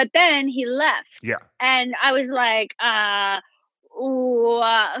 Mm-hmm. But then he left. Yeah. And I was like, who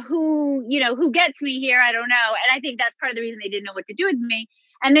gets me here? I don't know. And I think that's part of the reason they didn't know what to do with me.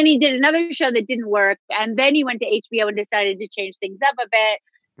 And then he did another show that didn't work. And then he went to HBO and decided to change things up a bit.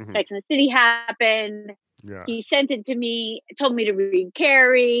 Mm-hmm. Sex and the City happened. Yeah. He sent it to me, told me to read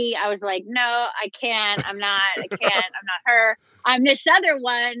Carrie. I was like, no, I can't. I'm not her. I'm this other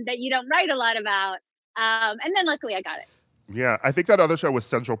one that you don't write a lot about. And then luckily I got it. Yeah. I think that other show was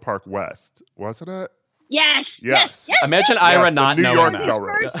Central Park West, wasn't it? Yes. Imagine Ira not New knowing York that.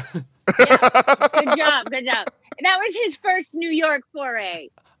 Melrose. Yeah. Good job. That was his first New York foray.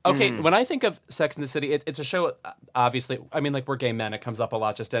 Okay, when I think of Sex and the City, it's a show, obviously, I mean, like, we're gay men, it comes up a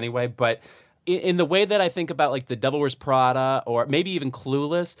lot just anyway, but in the way that I think about, like, The Devil Wears Prada or maybe even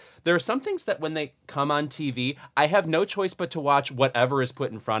Clueless, there are some things that when they come on TV, I have no choice but to watch whatever is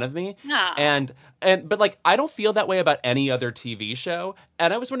put in front of me. Aw. But, like, I don't feel that way about any other TV show.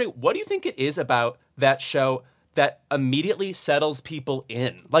 And I was wondering, what do you think it is about that show that immediately settles people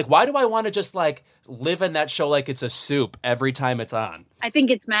in? Like, why do I want to just, like, live in that show like it's a soup every time it's on? I think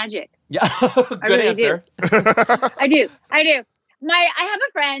it's magic. Yeah, good really answer. I do. I have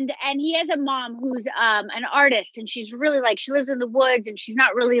a friend, and he has a mom who's an artist, and she's really like, she lives in the woods, and she's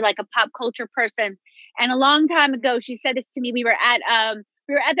not really like a pop culture person. And a long time ago, she said this to me. We were at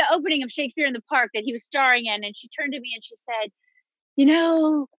the opening of Shakespeare in the Park that he was starring in, and she turned to me and she said, "You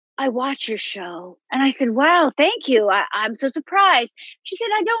know, I watch your show." And I said, "Wow, thank you. I'm so surprised." She said,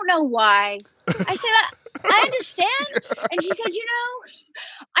 "I don't know why." I said, I understand. And she said, "You know,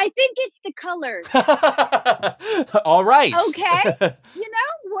 I think it's the colors." All right. Okay.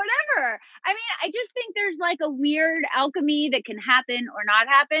 Whatever. I mean, I just think there's like a weird alchemy that can happen or not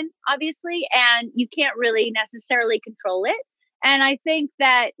happen, obviously, and you can't really necessarily control it. And I think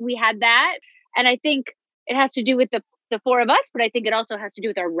that we had that. And I think it has to do with the four of us, but I think it also has to do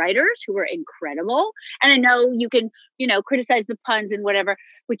with our writers who were incredible. And I know you can, criticize the puns and whatever,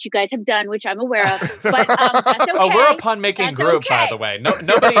 which you guys have done, which I'm aware of. But that's okay. Oh, we're a pun making group, by the way.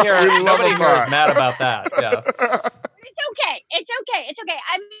 Nobody here is mad about that. Yeah. It's okay.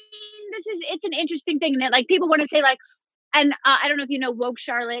 I mean, it's an interesting thing that like people want to say like, and I don't know if you know Woke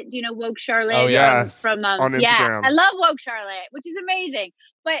Charlotte. Do you know Woke Charlotte? Oh yeah, from on Instagram. Yeah, I love Woke Charlotte, which is amazing.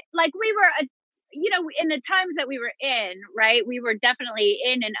 But like we were, in the times that we were in, right? We were definitely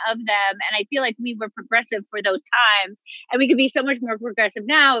in and of them, and I feel like we were progressive for those times, and we could be so much more progressive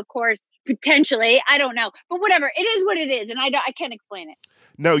now. Of course, potentially, I don't know, but whatever. It is what it is, and I can't explain it.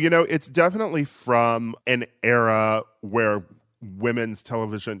 No, it's definitely from an era where women's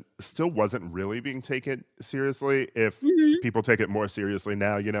television still wasn't really being taken seriously. If people take it more seriously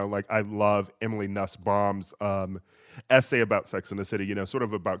now, like I love Emily Nussbaum's essay about Sex and the City, sort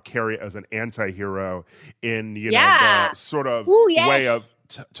of about Carrie as an anti-hero in, the sort of way of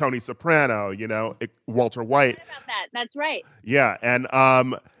Tony Soprano, Walter White. About that. That's right. Yeah. And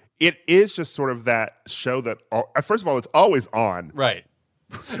it is just sort of that show that, first of all, it's always on. Right.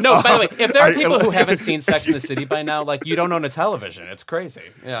 No, by the way, if there are people who haven't seen Sex and the City by now, like, you don't own a television. It's crazy.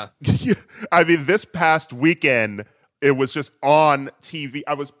 Yeah. I mean, this past weekend, it was just on TV.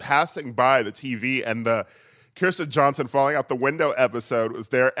 I was passing by the TV, and the Kirsten Johnson falling out the window episode was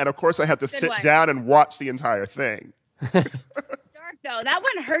there. And, of course, I had to sit down and watch the entire thing. Dark, though. That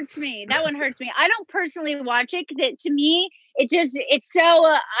one hurts me. I don't personally watch it because to me, it's so,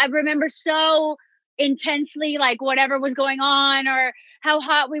 I remember so intensely, like, whatever was going on or how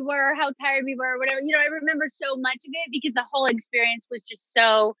hot we were, how tired we were, whatever. I remember so much of it because the whole experience was just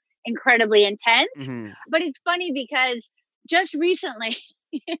so incredibly intense. But it's funny because just recently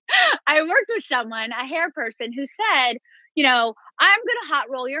I worked with someone, a hair person, who said, I'm going to hot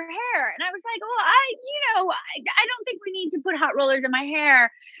roll your hair. And I was like, well, I don't think we need to put hot rollers in my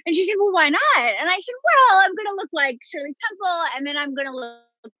hair. And she said, well, why not? And I said, well, I'm going to look like Shirley Temple, and then I'm going to look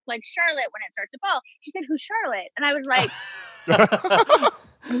like Charlotte when it starts to fall. She said, who's Charlotte? And I was like,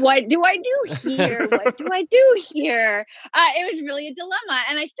 what do I do here? It was really a dilemma.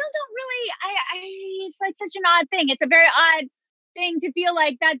 And I still don't really, it's like such an odd thing. It's a very odd thing to feel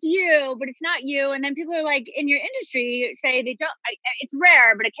like that's you, but it's not you. And then people are like, in your industry, say they don't. It's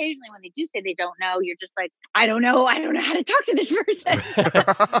rare, but occasionally when they do say they don't know, you're just like, I don't know how to talk to this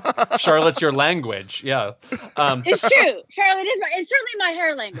person. Charlotte's your language. Yeah. It's true. Charlotte is it's certainly my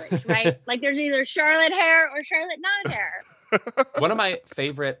hair language, right? Like there's either Charlotte hair or Charlotte not hair. One of my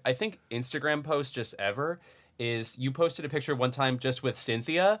favorite, I think, Instagram posts just ever is you posted a picture one time just with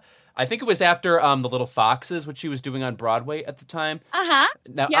Cynthia. I think it was after The Little Foxes, which she was doing on Broadway at the time.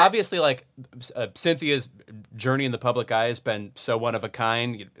 Now, obviously, like, Cynthia's journey in the public eye has been so one of a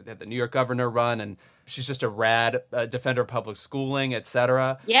kind. You had the New York governor run, and she's just a rad defender of public schooling,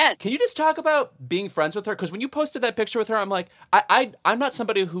 etc. Yes. Can you just talk about being friends with her? Because when you posted that picture with her, I'm like, I'm not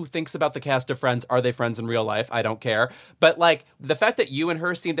somebody who thinks about the cast of Friends. Are they friends in real life? I don't care. But, like, the fact that you and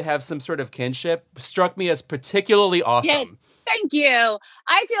her seem to have some sort of kinship struck me as particularly awesome. Yes. Thank you.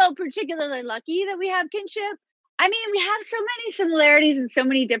 I feel particularly lucky that we have kinship. I mean, we have so many similarities and so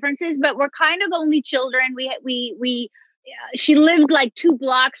many differences, but we're kind of only children. We she lived like 2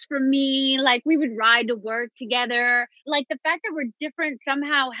 blocks from me. Like we would ride to work together. Like the fact that we're different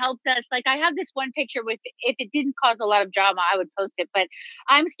somehow helped us. Like I have this one picture with, if it didn't cause a lot of drama, I would post it. But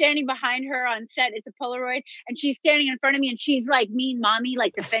I'm standing behind her on set. It's a Polaroid, and she's standing in front of me, and she's like mean mommy,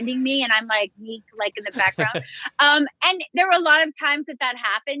 like defending me, and I'm like meek, like in the background. And there were a lot of times that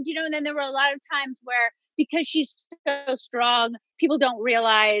happened, you know. And then there were a lot of times where, because she's so strong, people don't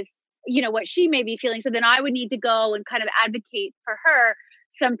realize, you know, what she may be feeling. So then I would need to go and kind of advocate for her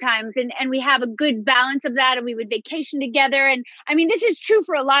sometimes. And we have a good balance of that. And we would vacation together. And I mean, this is true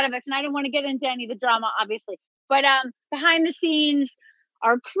for a lot of us. And I don't want to get into any of the drama, obviously. But behind the scenes,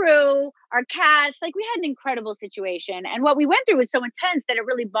 our crew, our cast, like we had an incredible situation. And what we went through was so intense that it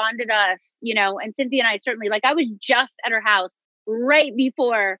really bonded us, you know. And Cynthia and I certainly, like I was just at her house right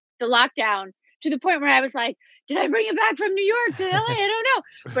before the lockdown, to the point where I was like, did I bring it back from New York to LA? I don't know.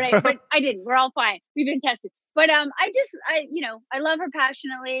 But I didn't. We're all fine. We've been tested. But I love her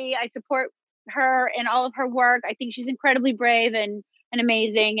passionately. I support her in all of her work. I think she's incredibly brave and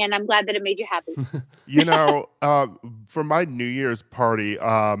amazing. And I'm glad that it made you happy. You know, for my New Year's party,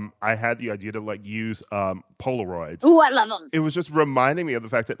 I had the idea to like use Polaroids. Ooh, I love them. It was just reminding me of the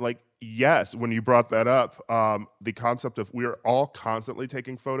fact that, like, yes, when you brought that up, the concept of we're all constantly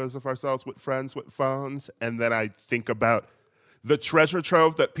taking photos of ourselves with friends with phones. And then I think about the treasure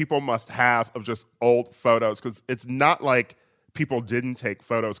trove that people must have of just old photos, because it's not like people didn't take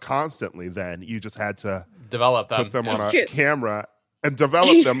photos constantly then. You just had to develop them, put them on a camera and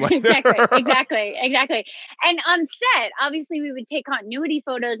develop them later. Exactly. And on set, obviously, we would take continuity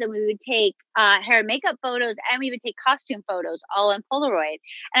photos, and we would take hair and makeup photos, and we would take costume photos, all on Polaroid.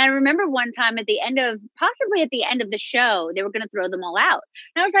 And I remember one time possibly at the end of the show, they were going to throw them all out.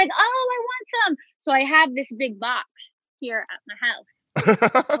 And I was like, oh, I want some. So I have this big box here at my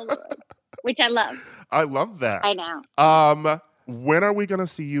house, Polaroids, which I love. I love that. I know. When are we going to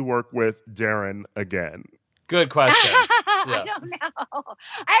see you work with Darren again? Good question. I don't know.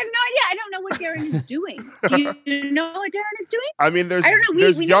 I have no idea. I don't know what Darren is doing. Do you know what Darren is doing? I mean, I don't know.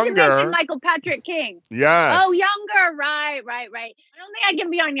 There's we younger. need to mention Michael Patrick King. Yes. Oh, younger. Right. I don't think I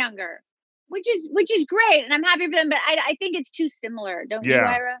can be on younger, which is great, and I'm happy for them. But I think it's too similar, don't you,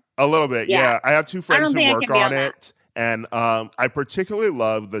 Ira? A little bit. Yeah. I have two friends who work on it. And I particularly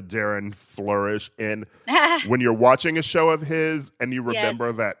love the Darren flourish in when you're watching a show of his and you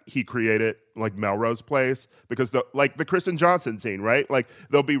remember that he created like Melrose Place, because the Kristen Johnson scene, right? Like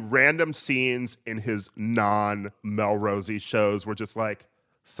there'll be random scenes in his non-Melrose-y shows where just like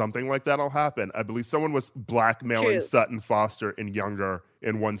something like that'll happen. I believe someone was blackmailing Sutton Foster in Younger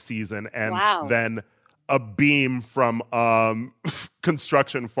in one season, and then a beam from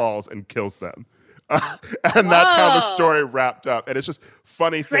construction falls and kills them. And that's how the story wrapped up. And it's just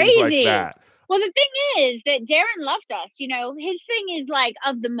funny things like that. Well, the thing is that Darren loved us. You know, his thing is like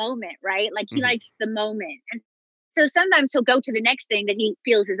of the moment, right? Like he likes the moment. And so sometimes he'll go to the next thing that he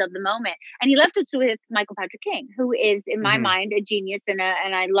feels is of the moment. And he left us with Michael Patrick King, who is, in my mind, a genius, and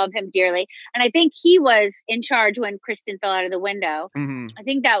I love him dearly. And I think he was in charge when Kristen fell out of the window. I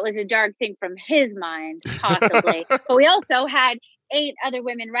think that was a dark thing from his mind, possibly. But we also had 8 other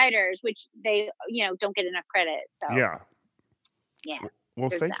women writers, which they, don't get enough credit. So yeah. Well,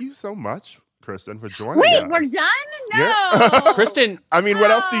 thank you so much, Kristen, for joining us. Wait, we're done? No. Yeah. Kristen. I mean, what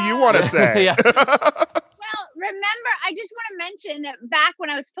else do you want to say? Well, remember, I just want to mention that back when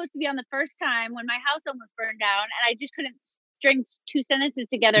I was supposed to be on the first time, when my house almost burned down, and I just couldn't string 2 sentences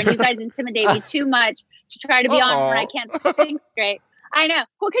together, and you guys intimidate me too much to try to be on when I can't think straight. I know.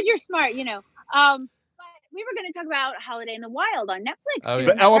 Well, because you're smart, we were going to talk about Holiday in the Wild on Netflix. Oh, yeah.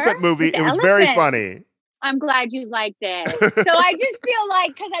 The elephant movie. It was very funny. I'm glad you liked it. So I just feel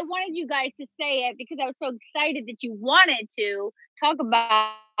like, because I wanted you guys to say it, because I was so excited that you wanted to talk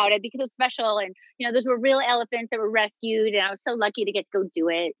about it, because it was special. And, those were real elephants that were rescued. And I was so lucky to get to go do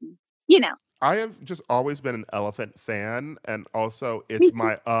it. I have just always been an elephant fan. And also it's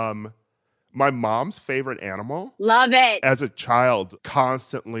my mom's favorite animal. Love it. As a child,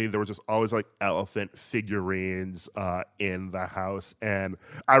 constantly, there was just always like elephant figurines in the house. And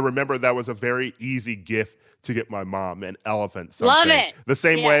I remember that was a very easy gift to get my mom, an elephant something. Love it. The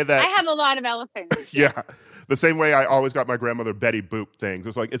same way that... I have a lot of elephants. The same way I always got my grandmother Betty Boop things.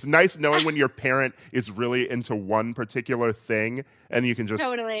 It's nice knowing when your parent is really into one particular thing and you can just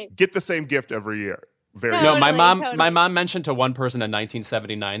get the same gift every year. very No, interesting. my mom mentioned to one person in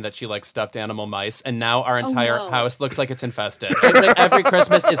 1979 that she likes stuffed animal mice, and now our entire house looks like it's infested. Like every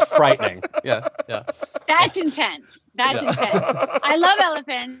Christmas is frightening. Yeah. That's intense. That's intense. I love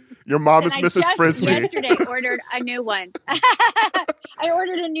elephants. Your mom is and Mrs. I just Frisbee. yesterday ordered a new one. I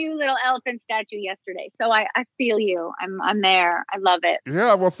ordered a new little elephant statue yesterday. So I feel you. I'm there. I love it.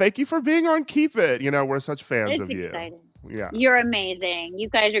 Yeah, well, thank you for being on Keep It. We're such fans It's of you. exciting. Yeah. You're amazing. You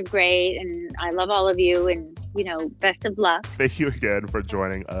guys are great. And I love all of you. And, best of luck. Thank you again for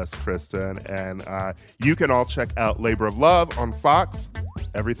joining us, Kristen. And you can all check out Labor of Love on Fox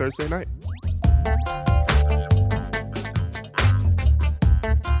every Thursday night.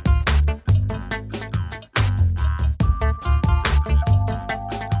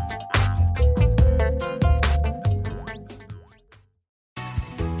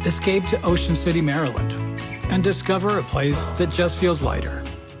 Escape to Ocean City, Maryland, and discover a place that just feels lighter,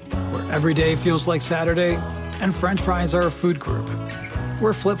 where every day feels like Saturday and French fries are a food group,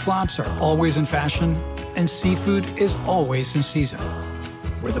 where flip-flops are always in fashion and seafood is always in season,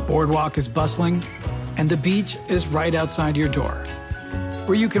 where the boardwalk is bustling and the beach is right outside your door,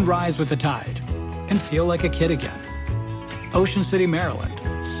 where you can rise with the tide and feel like a kid again. Ocean City,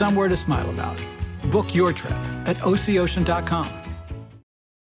 Maryland, somewhere to smile about. Book your trip at OCOcean.com.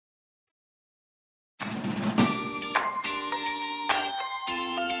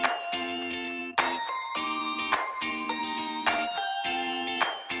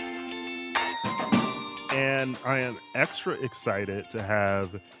 And I am extra excited to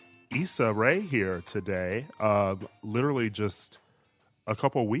have Issa Rae here today, literally just a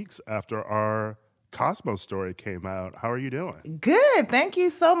couple weeks after our Cosmo story came out. How are you doing? Good. Thank you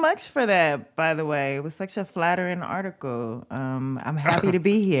so much for that, by the way. It was such a flattering article. I'm happy to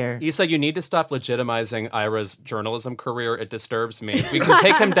be here. Issa, you need to stop legitimizing Ira's journalism career. It disturbs me. We can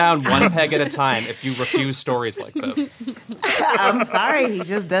take him down one peg at a time if you refuse stories like this. I'm sorry. He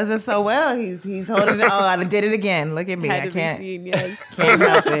just does it so well. He's holding it. Oh, I did it again. Look at me. Had I to can't, be seen, yes. can't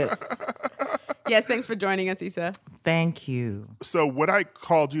help it. Yes, thanks for joining us, Issa. Thank you. So when I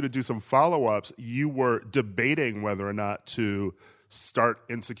called you to do some follow-ups, you were debating whether or not to start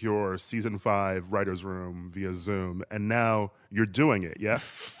Insecure Season 5 Writer's Room via Zoom, and now you're doing it, yeah?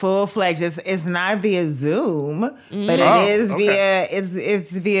 Full-fledged. It's not via Zoom, but it is via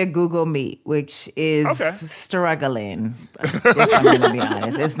it's via Google Meet, which is struggling. If I'm gonna be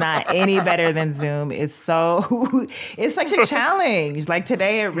honest, it's not any better than Zoom. It's such a challenge. Like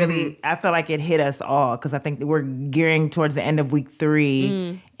today, it really I feel like it hit us all because I think we're gearing towards the end of week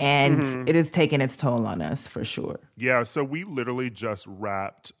 3. And it is taking its toll on us for sure. Yeah, so we literally just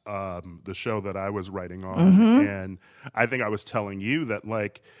wrapped the show that I was writing on. And I think I was telling you that,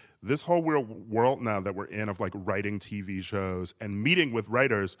 like, this whole world now that we're in of, like, writing TV shows and meeting with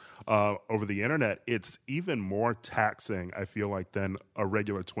writers over the internet, it's even more taxing, I feel like, than a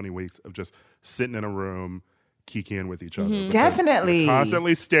regular 20 weeks of just sitting in a room kikiing with each other. Definitely.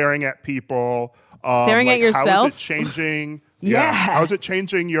 Constantly staring at people. Staring at yourself? How is it changing? Yeah. How's it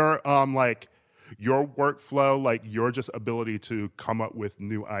changing your your workflow, like your just ability to come up with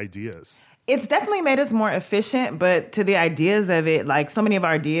new ideas? It's definitely made us more efficient, but to the ideas of it, like so many of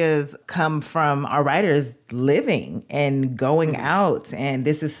our ideas come from our writers living and going out. And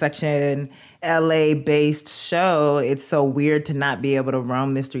this is such an LA-based show. It's so weird to not be able to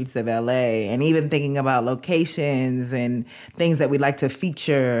roam the streets of LA. And even thinking about locations and things that we'd like to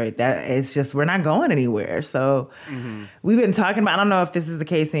feature, that it's just, we're not going anywhere. So we've been talking about, I don't know if this is the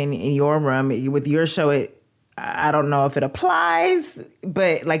case in your room, with your show, I don't know if it applies,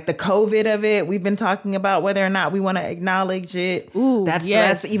 but like the COVID of it, we've been talking about whether or not we want to acknowledge it. Ooh,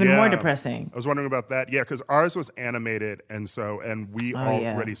 that's even more depressing. I was wondering about that. Yeah, because ours was animated, and we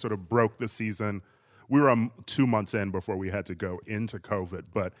already sort of broke the season. We were 2 months in before we had to go into COVID.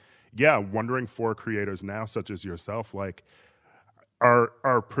 But yeah, wondering for creators now, such as yourself, like,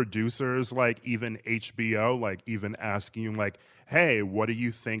 are producers, like even HBO, like even asking you, like, hey, what do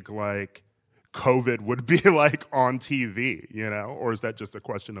you think, like, COVID would be like on TV, or is that just a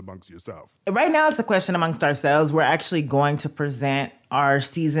question amongst yourself? Right now, it's a question amongst ourselves. We're actually going to present our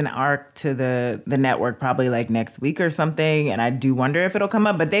season arc to the network probably like next week or something. And I do wonder if it'll come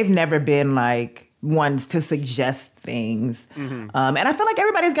up, but they've never been like ones to suggest things. And I feel like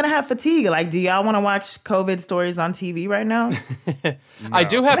everybody's going to have fatigue. Like, do y'all want to watch COVID stories on TV right now? No. I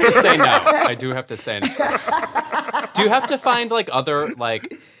do have to say no. Do you have to find like other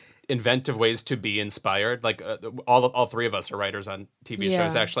like inventive ways to be inspired? Like all three of us are writers on TV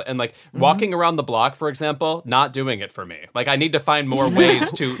shows, actually, and like walking around the block, for example, not doing it for me. Like I need to find more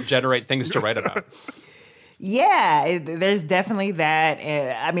ways to generate things to write about. Yeah, there's definitely that.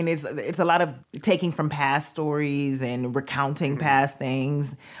 I mean, it's a lot of taking from past stories and recounting past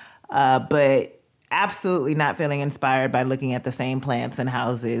things, but absolutely not feeling inspired by looking at the same plants and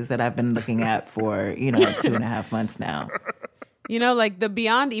houses that I've been looking at for 2.5 months now. Like the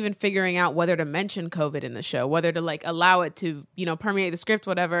beyond even figuring out whether to mention COVID in the show, whether to like allow it to, permeate the script,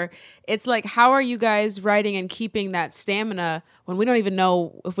 whatever. It's like, how are you guys writing and keeping that stamina when we don't even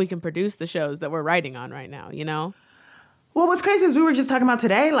know if we can produce the shows that we're writing on right now, Well, what's crazy is we were just talking about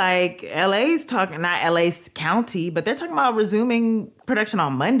today, like LA's talking, not LA's county, but they're talking about resuming production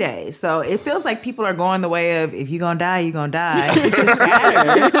on Monday. So it feels like people are going the way of, if you're going to die, you're going to die, which is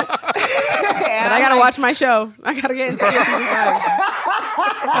sadder. But I got to watch my show. I got to get into season 5.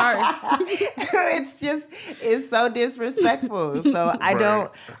 Sorry. It's so disrespectful. So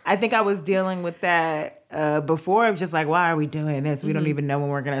I think I was dealing with that before. It was just like, why are we doing this? We don't even know when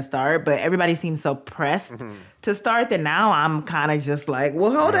we're going to start. But everybody seems so pressed to start that now I'm kind of just like,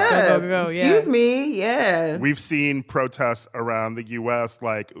 well, hold up. Go, Excuse me. Yeah. We've seen protests around the U.S.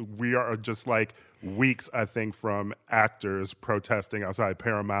 Like, we are just like weeks, I think, from actors protesting outside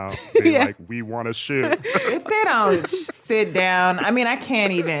Paramount. Being like, we want to shoot. If they don't sit down, I mean, I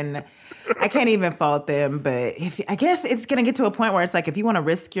can't even fault them. But I guess it's going to get to a point where it's like, if you want to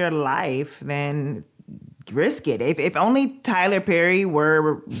risk your life, then risk it. If only Tyler Perry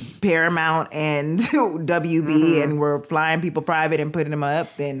were Paramount and WB and were flying people private and putting them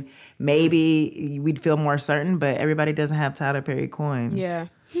up, then maybe we'd feel more certain. But everybody doesn't have Tyler Perry coins. Yeah.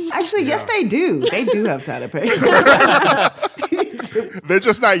 Actually, yes, they do. They do have Tyler Perry. They're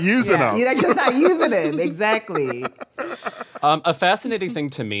just not using them. Yeah, they're just not using them. Exactly. A fascinating thing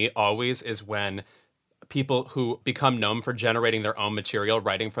to me always is when people who become known for generating their own material,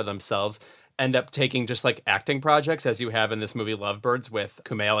 writing for themselves, end up taking just like acting projects, as you have in this movie Lovebirds with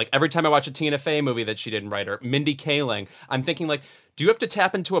Kumail. Like every time I watch a Tina Fey movie that she didn't write, or Mindy Kaling, I'm thinking like, do you have to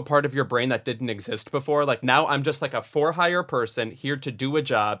tap into a part of your brain that didn't exist before? Like now I'm just like a for-hire person here to do a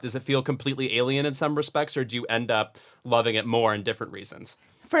job. Does it feel completely alien in some respects, or do you end up loving it more in different reasons?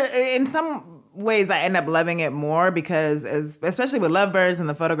 In some ways, I end up loving it more because, especially with Lovebirds and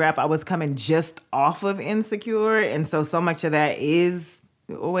The Photograph, I was coming just off of Insecure, and so much of that is.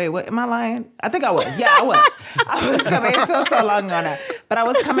 Oh, wait, what? Am I lying? I think I was. Yeah, I was. I was coming. It feels so long on that. But I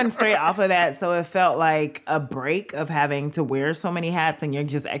was coming straight off of that, so it felt like a break of having to wear so many hats and you're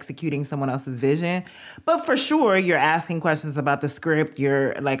just executing someone else's vision. But for sure, you're asking questions about the script.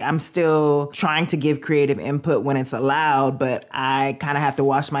 You're like, I'm still trying to give creative input when it's allowed, but I kind of have to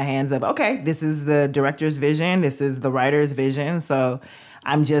wash my hands of, okay, this is the director's vision. This is the writer's vision. So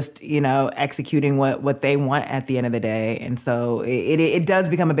I'm just, executing what they want at the end of the day. And so it does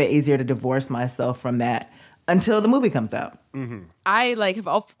become a bit easier to divorce myself from that until the movie comes out. Mm-hmm. I have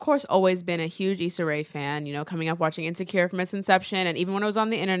of course always been a huge Issa Rae fan, coming up watching Insecure from its inception, and even when it was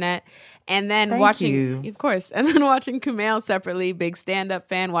on the internet, and then watching Kumail separately, big stand-up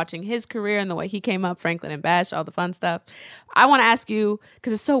fan, watching his career and the way he came up, Franklin and Bash, all the fun stuff. I want to ask you,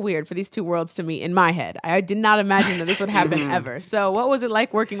 because it's so weird for these two worlds to meet in my head. I did not imagine that this would happen ever. So what was it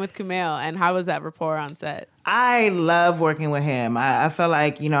like working with Kumail, and how was that rapport on set? I love working with him. I feel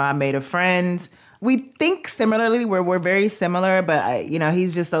like, I made a friend. We think similarly. We're very similar, but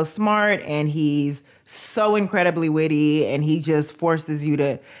he's just so smart and he's so incredibly witty, and he just forces you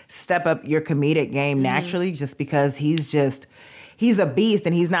to step up your comedic game naturally, just because he's a beast,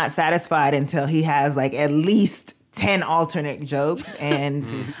 and he's not satisfied until he has like at least 10 alternate jokes, and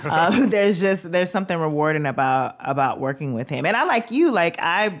there's something rewarding about working with him. And I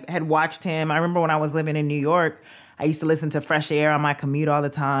I had watched him. I remember when I was living in New York, I used to listen to Fresh Air on my commute all the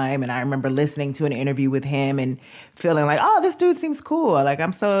time, and I remember listening to an interview with him and feeling like, oh, this dude seems cool.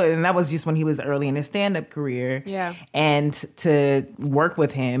 And that was just when he was early in his stand-up career. Yeah. And to work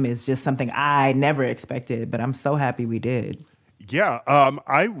with him is just something I never expected, but I'm so happy we did. Yeah,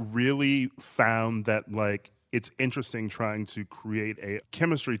 I really found that it's interesting trying to create a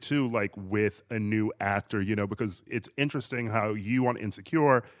chemistry too, with a new actor, because it's interesting how you on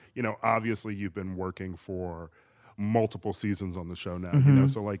Insecure, obviously you've been working for multiple seasons on the show now,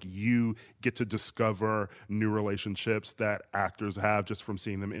 so you get to discover new relationships that actors have just from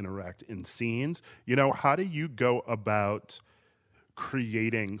seeing them interact in scenes. How do you go about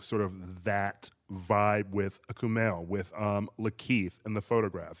creating sort of that vibe with a Kumail, with Lakeith and The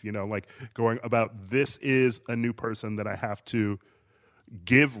Photograph, going about, this is a new person that I have to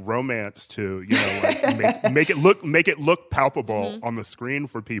give romance to, make it look palpable on the screen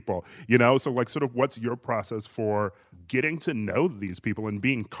for people, so sort of what's your process for getting to know these people and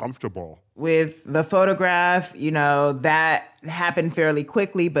being comfortable? With The Photograph, that happened fairly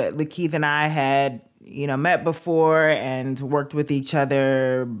quickly, but Lakeith and I had met before and worked with each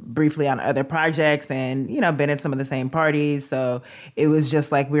other briefly on other projects and, been at some of the same parties. So it was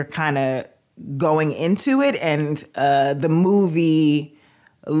just like we're kind of going into it. And the movie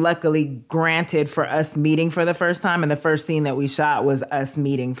luckily granted for us meeting for the first time. And the first scene that we shot was us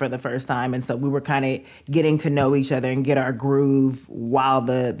meeting for the first time. And so we were kind of getting to know each other and get our groove while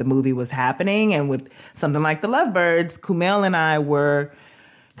the movie was happening. And with something like The Lovebirds, Kumail and I were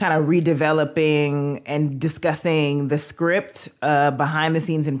kind of redeveloping and discussing the script behind the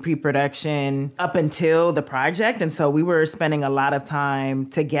scenes in pre-production up until the project. And so we were spending a lot of time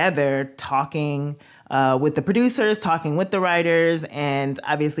together talking with the producers, talking with the writers, and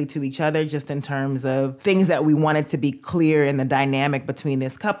obviously to each other, just in terms of things that we wanted to be clear in the dynamic between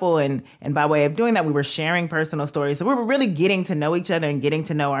this couple. And by way of doing that, we were sharing personal stories. So we were really getting to know each other and getting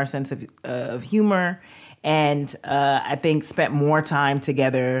to know our sense of humor. And I think spent more time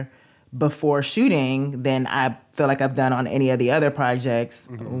together before shooting than I feel like I've done on any of the other projects.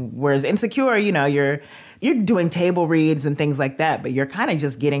 Mm-hmm. Whereas Insecure, you're doing table reads and things like that, but you're kind of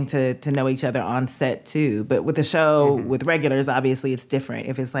just getting to know each other on set too. But with the show, with regulars, obviously it's different.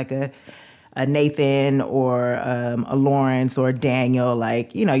 If it's like a Nathan or a Lawrence or Daniel,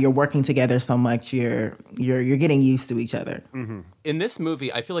 you're working together so much, you're getting used to each other. Mm-hmm. In this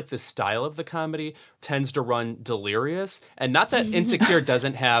movie, I feel like the style of the comedy tends to run delirious, and not that Insecure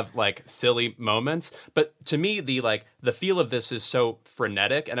doesn't have silly moments, but to me the feel of this is so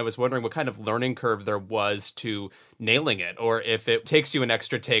frenetic, and I was wondering what kind of learning curve there was to nailing it, or if it takes you an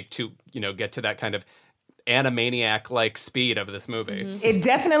extra take to get to that kind of Animaniac-like speed of this movie. Mm-hmm. It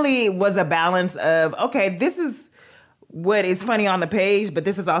definitely was a balance of, okay, this is what is funny on the page, but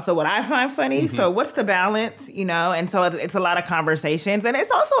this is also what I find funny. Mm-hmm. So what's the balance, And so it's a lot of conversations. And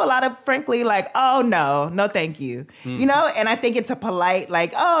it's also a lot of, frankly, oh, no, thank you. Mm-hmm. And I think it's a polite,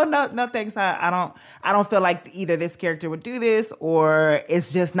 oh, no, thanks. I don't feel like either this character would do this, or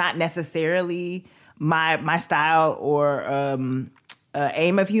it's just not necessarily my style or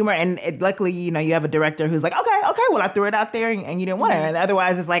aim of humor. And luckily, you have a director who's like, okay, well, I threw it out there and you didn't want it. And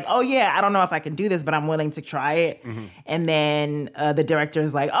otherwise it's like, oh yeah, I don't know if I can do this, but I'm willing to try it. Mm-hmm. And then the director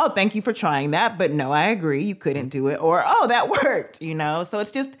is like, oh, thank you for trying that, but no, I agree, you couldn't do it. Or, oh, that worked, So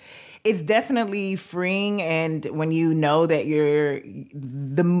it's definitely freeing. And when you know that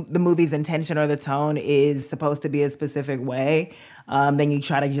the movie's intention or the tone is supposed to be a specific way, then you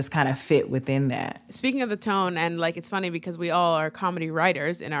try to just kind of fit within that. Speaking of the tone, and it's funny because we all are comedy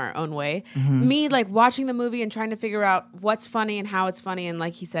writers in our own way. Mm-hmm. Me, watching the movie and trying to figure out what's funny and how it's funny, and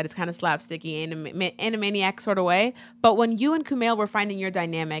like he said, it's kind of slapsticky in a maniac sort of way. But when you and Kumail were finding your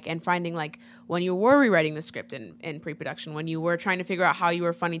dynamic and finding when you were rewriting the script in pre-production, when you were trying to figure out how you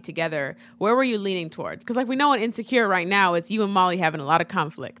were funny together, where were you leaning toward? Because we know in Insecure right now, it's you and Molly having a lot of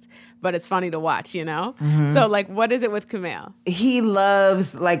conflict, but it's funny to watch, Mm-hmm. So what is it with Kumail? He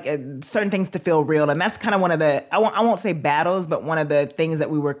loves certain things to feel real. And that's kind of one of the, I won't say battles, but one of the things that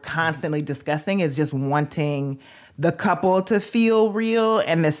we were constantly discussing is just wanting the couple to feel real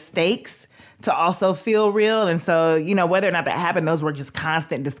and the stakes to also feel real. And so, whether or not that happened, those were just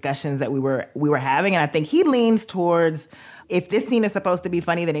constant discussions that we were having. And I think he leans towards, if this scene is supposed to be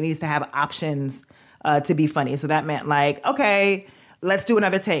funny, then it needs to have options to be funny. So that meant okay, let's do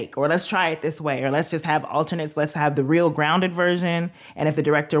another take, or let's try it this way, or let's just have alternates. Let's have the real grounded version. And if the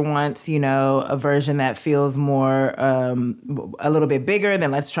director wants, a version that feels more, a little bit bigger, then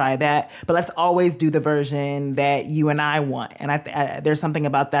let's try that. But let's always do the version that you and I want. And there's something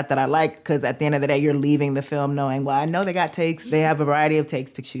about that I like, because at the end of the day, you're leaving the film knowing, well, I know they got takes. They have a variety of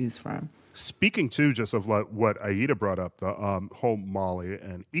takes to choose from. Speaking too, just of what Aida brought up, the whole Molly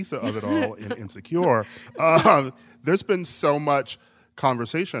and Issa of it all in Insecure, there's been so much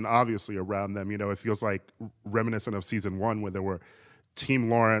conversation, obviously, around them. It feels like reminiscent of season 1, where there were Team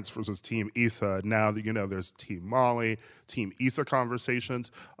Lawrence versus Team Issa. Now, there's Team Molly, Team Issa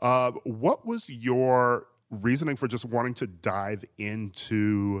conversations. What was your reasoning for just wanting to dive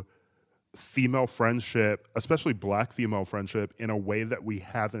into female friendship, especially Black female friendship, in a way that we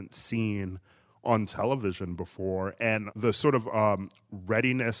haven't seen on television before, and the sort of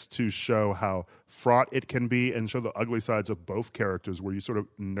readiness to show how fraught it can be and show the ugly sides of both characters? Were you sort of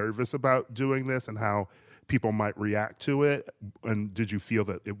nervous about doing this and how people might react to it? And did you feel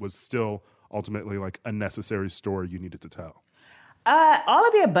that it was still ultimately a necessary story you needed to tell? All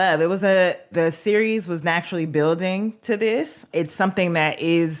of the above. It was the series was naturally building to this. It's something that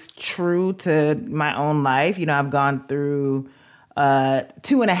is true to my own life. I've gone through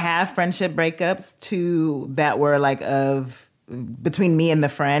 2.5 friendship breakups, 2 that were of between me and the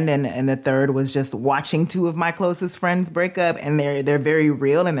friend, and the third was just watching two of my closest friends break up, and they're very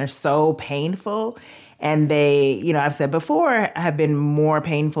real and they're so painful. And they, you know, I've said before, have been more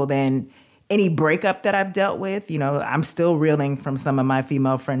painful than any breakup that I've dealt with. You know, I'm still reeling from some of my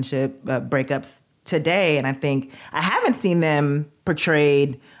female friendship breakups today. And I think I haven't seen them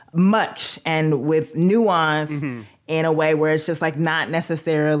portrayed much and with nuance in a way where it's just like not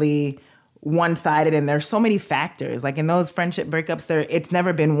necessarily one-sided, and there's so many factors. Like in those friendship breakups, it's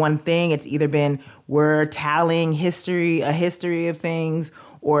never been one thing. It's either been we're telling a history of things,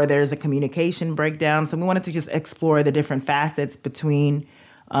 or there's a communication breakdown. So we wanted to just explore the different facets between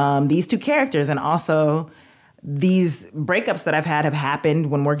these two characters. And also these breakups that I've had have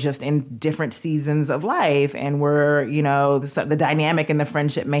happened when we're just in different seasons of life, and we're, you know, the dynamic in the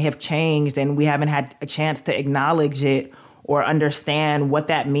friendship may have changed, and we haven't had a chance to acknowledge it or understand what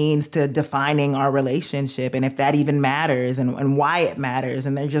that means to defining our relationship, and if that even matters, and why it matters.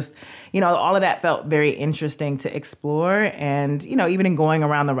 And they're just, you know, all of that felt very interesting to explore. And, you know, even in going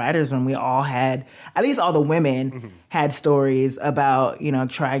around the writers' room, we all had, at least all the women had stories about, you know,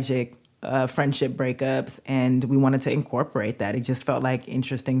 tragic friendship breakups, and we wanted to incorporate that. It just felt like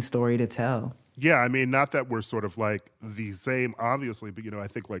interesting story to tell. Yeah, I mean, not that we're sort of like the same, obviously, but, you know, I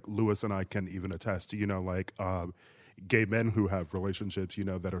think like Lewis and I can even attest to, you know, like gay men who have relationships, you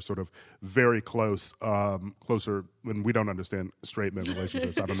know, that are sort of very close, closer when we don't understand straight men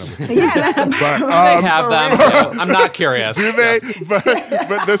relationships. I don't know. Yeah, that's they have them. Yeah, I'm not curious. Do they? Yeah.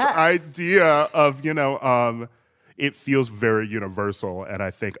 But this idea of, you know, it feels very universal, and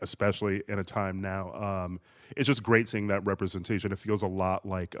I think especially in a time now, it's just great seeing that representation. It feels a lot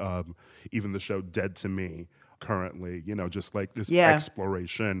like even the show Dead to Me currently, you know, just like this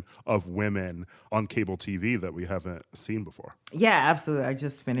exploration of women on cable TV that we haven't seen before. Yeah, absolutely. I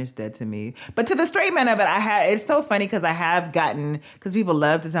just finished Dead to Me. But to the straight men of it, it's so funny because I have gotten, because people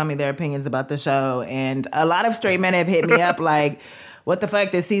love to tell me their opinions about the show, and a lot of straight men have hit me up like, what the fuck,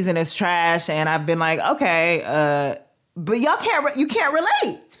 this season is trash. And I've been like, okay, but you can't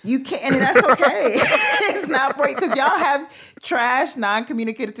relate. You can't, and that's okay. It's not for you, because y'all have trash,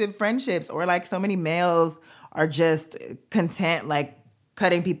 non-communicative friendships, or like so many males are just content, like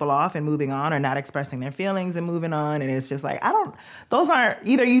cutting people off and moving on, or not expressing their feelings and moving on. And it's just like, those aren't,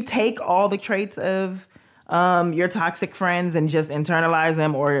 either you take all the traits of your toxic friends and just internalize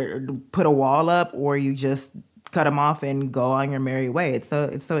them, or put a wall up, or you just cut them off and go on your merry way. It's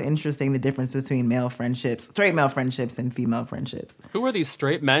so interesting, the difference between straight male friendships and female friendships. Who are these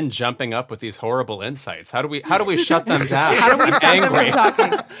straight men jumping up with these horrible insights? How do we shut them down? How do we stop them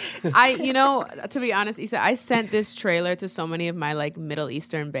from talking? You know, to be honest, Issa, I sent this trailer to so many of my like Middle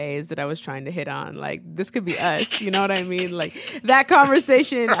Eastern bays that I was trying to hit on. Like, this could be us. You know what I mean? Like that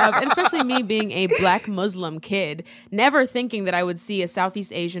conversation of, and especially me being a Black Muslim kid, never thinking that I would see a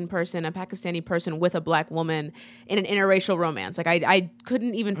Southeast Asian person, a Pakistani person with a Black woman in an interracial romance. Like I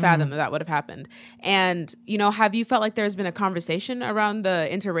couldn't even fathom that would have happened. And, you know, have you felt like there's been a conversation around the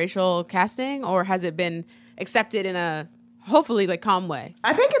interracial casting, or has it been accepted in a hopefully like calm way?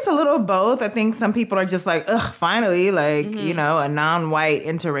 I think it's a little of both. I think some people are just like, ugh, finally, like, you know, a non-white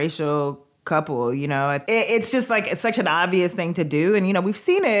interracial couple, you know. It's just like, it's such an obvious thing to do. And, you know, we've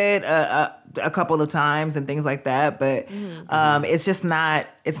seen it a couple of times and things like that, but it's just not,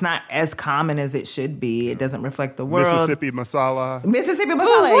 it's not as common as it should be. It doesn't reflect the world. Mississippi Masala.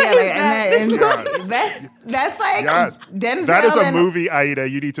 That's like Denzel. That is a movie, Aida.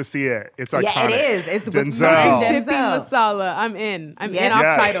 You need to see it. It's iconic. Yeah, it is. It's Denzel. Mississippi Masala. I'm in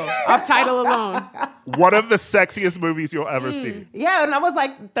off title alone. One of the sexiest movies you'll ever see. Yeah, and that was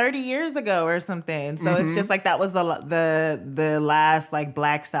like 30 years ago or something. So it's just like that was the last like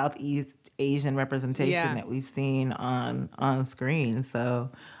Black Southeast Asian representation that we've seen on screen. So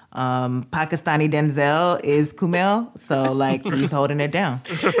Pakistani Denzel is Kumail, so like he's holding it down.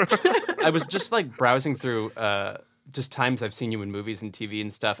 I was just like browsing through just times I've seen you in movies and TV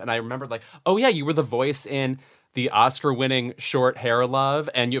and stuff, and I remembered like, oh yeah, you were the voice in the Oscar-winning short Hair Love,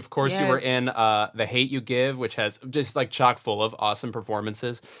 and you were in The Hate U Give, which has just like chock full of awesome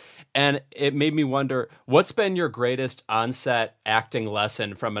performances. And it made me wonder, what's been your greatest on-set acting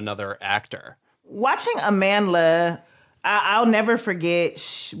lesson from another actor? Watching Amandla, I'll never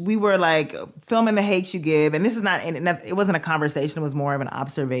forget, we were like filming The Hate U Give, and this is it wasn't a conversation, it was more of an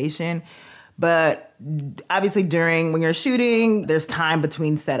observation. But obviously when you're shooting, there's time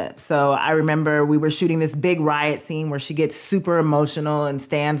between setups. So I remember we were shooting this big riot scene where she gets super emotional and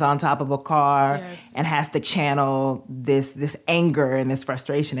stands on top of a car and has to channel this anger and this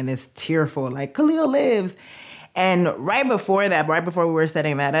frustration and this tearful, like, Khalil lives. And right before we were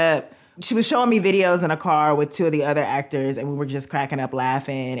setting that up, she was showing me videos in a car with two of the other actors, and we were just cracking up,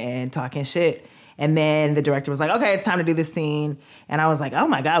 laughing and talking shit. And then the director was like, okay, it's time to do this scene. And I was like, oh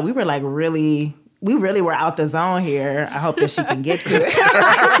my God, we really were out the zone here. I hope that she can get to it.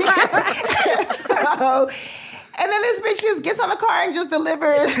 And then this bitch just gets on the car and just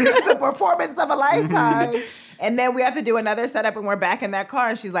delivers the performance of a lifetime. And then we have to do another setup and we're back in that car.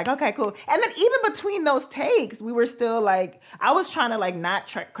 And she's like, okay, cool. And then even between those takes, we were still like, I was trying to like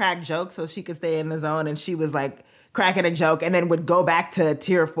not crack jokes so she could stay in the zone. And she was like cracking a joke and then would go back to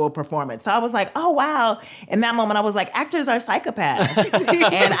tearful performance. So I was like, oh, wow. In that moment, I was like, actors are psychopaths.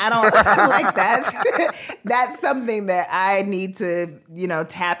 And I don't like that. That's something that I need to,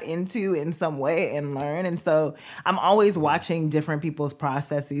 tap into in some way and learn. And so I'm always watching different people's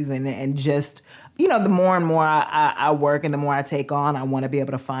processes and just, the more and more I work and the more I take on, I want to be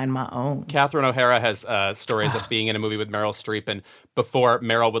able to find my own. Catherine O'Hara has stories of being in a movie with Meryl Streep, and before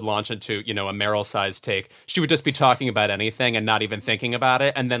Meryl would launch into, a Meryl-sized take, she would just be talking about anything and not even thinking about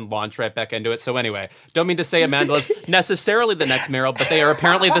it, and then launch right back into it. So anyway, don't mean to say Amanda's necessarily the next Meryl, but they are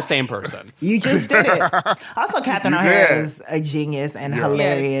apparently the same person. You just did it. Also, Catherine O'Hara is a genius and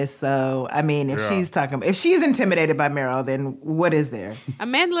hilarious. Yes. So, I mean, if she's intimidated by Meryl, then what is there?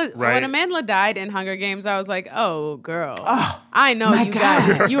 When Amanda died in Hunger Games, I was like, oh, girl. Oh, I know you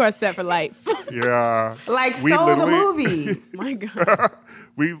got it. You are set for life. Yeah. Like, stole the movie. My God.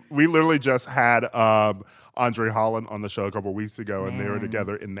 We literally just had Andre Holland on the show a couple of weeks ago, and they were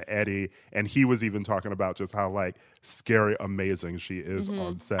together in the Eddie, and he was even talking about just how, like, scary amazing she is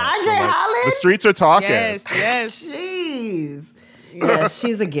on set. Andre Holland? The streets are talking. Yes. Jeez. Yeah,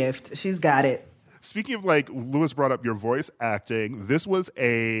 she's a gift. She's got it. Speaking of, like, Lewis brought up your voice acting, this was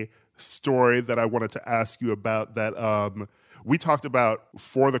a story that I wanted to ask you about that we talked about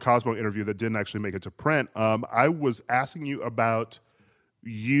for the Cosmo interview that didn't actually make it to print. I was asking you about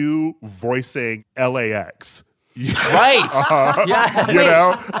you voicing LAX. Right.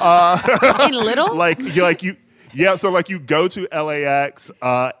 In Little? So like you go to LAX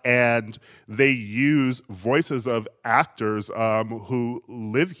and they use voices of actors who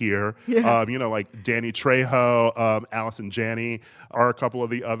live here. Yeah. Like Danny Trejo, Allison Janney are a couple of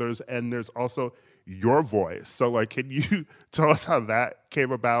the others, and there's also your voice. So like, can you tell us how that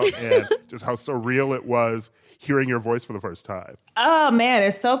came about and just how surreal it was hearing your voice for the first time? Oh man,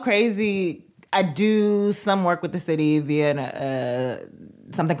 it's so crazy. I do some work with the city via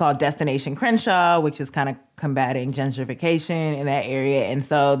something called Destination Crenshaw, which is kind of combating gentrification in that area. And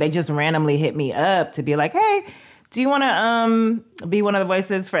so they just randomly hit me up to be like, hey, do you want to be one of the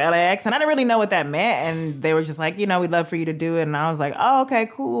voices for LAX? And I didn't really know what that meant. And they were just like, we'd love for you to do it. And I was like, oh, okay,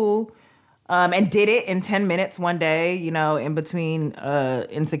 cool. And did it in 10 minutes one day, in between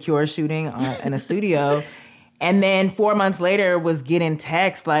Insecure shooting in a studio. And then 4 months later was getting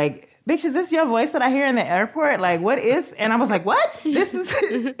texts like, bitch, is this your voice that I hear in the airport? Like, what is? And I was like, what? This is,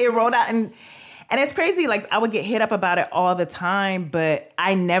 it rolled out. And it's crazy. Like, I would get hit up about it all the time, but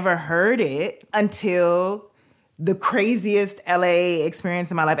I never heard it until the craziest LA experience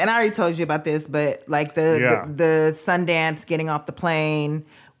in my life. And I already told you about this, but like the Sundance, getting off the plane,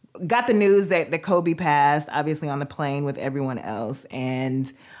 got the news that Kobe passed, obviously on the plane with everyone else,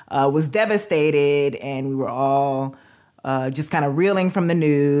 and was devastated. And we were all just kind of reeling from the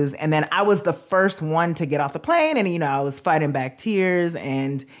news. And then I was the first one to get off the plane. And, I was fighting back tears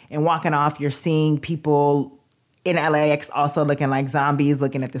and walking off. You're seeing people in LAX also looking like zombies,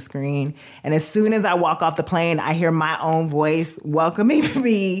 looking at the screen. And as soon as I walk off the plane, I hear my own voice welcoming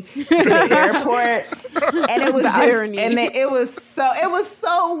me to the airport. And it was it was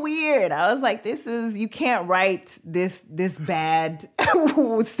so weird. I was like, you can't write this bad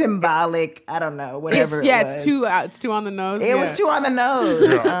symbolic, I don't know, whatever it's too on the nose. It was too on the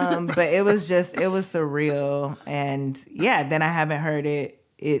nose. But it was surreal. And then I haven't heard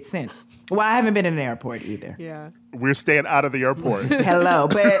it since. Well, I haven't been in an airport either. Yeah. We're staying out of the airport. Hello.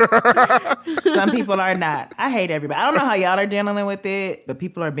 But some people are not. I hate everybody. I don't know how y'all are dealing with it, but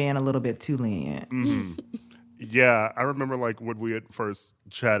people are being a little bit too lenient. Mm-hmm. Yeah. I remember like when we had first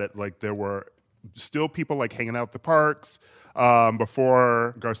chatted, like there were still people like hanging out at the parks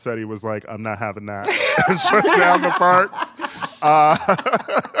before Garcetti was like, I'm not having that. And shut down the parks.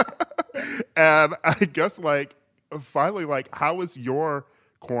 And I guess like finally, like how was your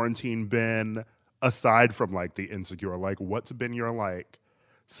quarantine been aside from like the Insecure? Like what's been your like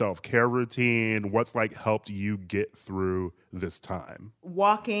self-care routine? What's like helped you get through this time?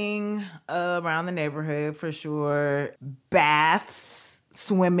 Walking around the neighborhood for sure. Baths,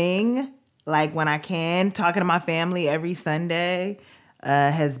 swimming, like when I can, talking to my family every Sunday.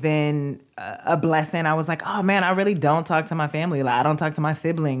 has been a blessing. I was like, oh man, I really don't talk to my family. Like, I don't talk to my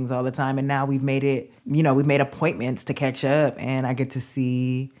siblings all the time. And now we've made it, we've made appointments to catch up, and I get to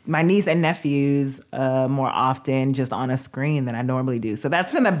see my niece and nephews more often just on a screen than I normally do. So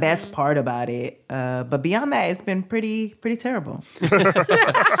that's been the best part about it. But beyond that, it's been pretty terrible.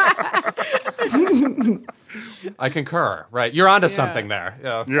 I concur. Right, you're onto something there.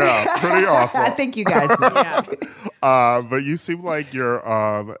 Yeah, pretty awful. I think you guys do. But you seem like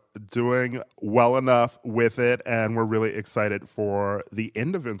you're doing well enough with it, and we're really excited for the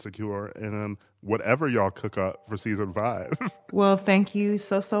end of Insecure and whatever y'all cook up for season 5. Well, thank you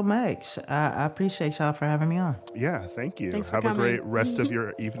so much. I appreciate y'all for having me on. Yeah, thank you. Thanks for Have a coming. great rest of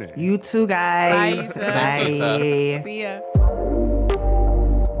your evening. You too, guys. Bye. Bye. See ya.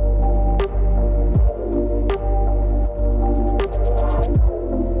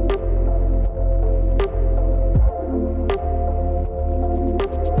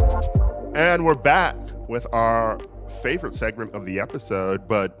 And we're back with our favorite segment of the episode,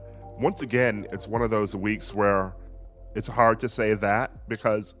 but once again, it's one of those weeks where it's hard to say that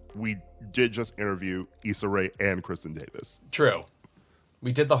because we did just interview Issa Rae and Kristen Davis. True.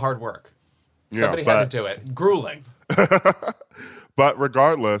 We did the hard work. Yeah, Somebody had to do it. Grueling. But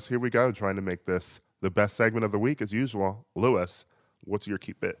regardless, here we go, trying to make this the best segment of the week as usual. Lewis, what's your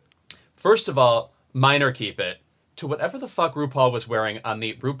keep it? First of all, minor keep it to whatever the fuck RuPaul was wearing on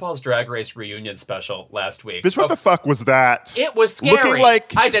the RuPaul's Drag Race reunion special last week. Bitch, what the fuck was that? It was scary.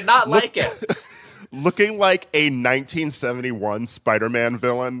 I did not like it. Looking like a 1971 Spider-Man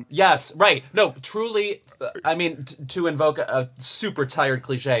villain. Yes, right. No, truly, I mean, to invoke a super tired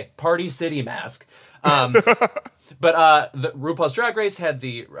cliche, Party City mask. But the RuPaul's Drag Race had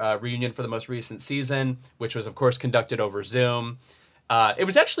the reunion for the most recent season, which was, of course, conducted over Zoom. It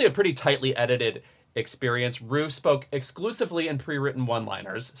was actually a pretty tightly edited experience. Ru spoke exclusively in pre-written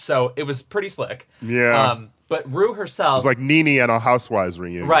one-liners, so it was pretty slick. Yeah. But Ru herself... It was like Nene at a Housewives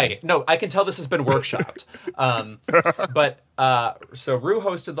reunion. Right. No, I can tell this has been workshopped. So Ru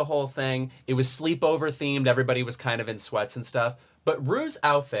hosted the whole thing. It was sleepover themed. Everybody was kind of in sweats and stuff. But Ru's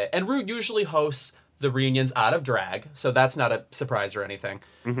outfit, and Ru usually hosts the reunions out of drag, so that's not a surprise or anything.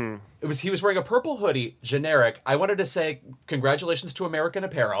 Mm-hmm. He was wearing a purple hoodie, generic. I wanted to say congratulations to American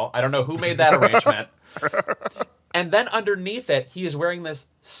Apparel. I don't know who made that arrangement. And then underneath it, he is wearing this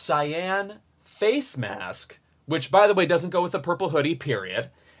cyan face mask, which, by the way, doesn't go with the purple hoodie, period.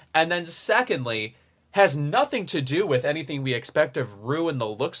 And then secondly, has nothing to do with anything we expect of Ru in the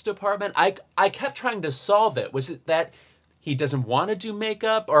looks department. I kept trying to solve it. Was it that he doesn't want to do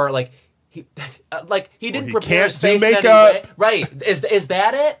makeup, or he didn't prepare his face in any way? Right. Is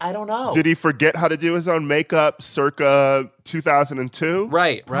that it? I don't know. Did he forget how to do his own makeup circa 2002?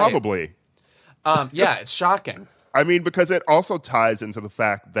 Right. Probably. Yeah, it's shocking. I mean, because it also ties into the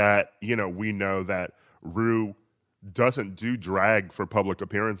fact that, we know that Ru doesn't do drag for public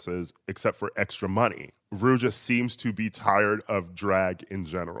appearances except for extra money. Ru just seems to be tired of drag in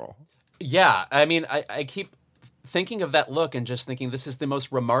general. Yeah. I mean, I keep thinking of that look and just thinking this is the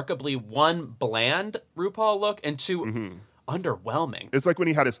most remarkably, one, bland RuPaul look, and two, underwhelming. It's like when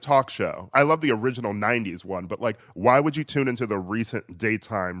he had his talk show. I love the original 90s one, but why would you tune into the recent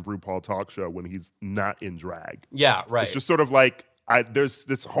daytime RuPaul talk show when he's not in drag? Yeah, right. It's just sort of like, there's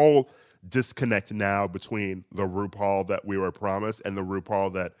this whole disconnect now between the RuPaul that we were promised and the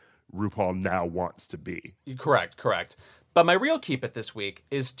RuPaul that RuPaul now wants to be. Correct. But my real keep it this week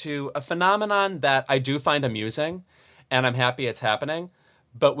is to a phenomenon that I do find amusing, and I'm happy it's happening,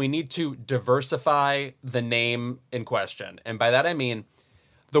 but we need to diversify the name in question. And by that I mean,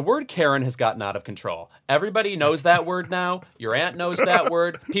 the word Karen has gotten out of control. Everybody knows that word now. Your aunt knows that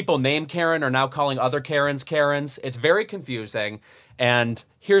word. People named Karen are now calling other Karens Karens. It's very confusing. And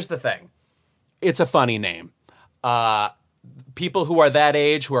here's the thing. It's a funny name. People who are that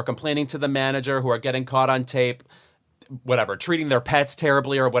age, who are complaining to the manager, who are getting caught on tape, whatever, treating their pets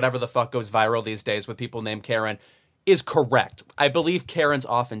terribly or whatever the fuck goes viral these days with people named Karen, is correct. I believe Karens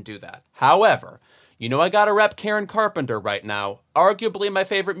often do that. However, I gotta rep Karen Carpenter right now, arguably my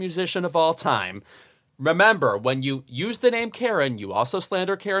favorite musician of all time. Remember, when you use the name Karen, you also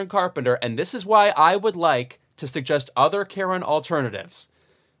slander Karen Carpenter, and this is why I would like to suggest other Karen alternatives.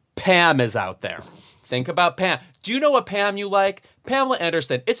 Pam is out there. Think about Pam. Do you know what Pam you like? Pamela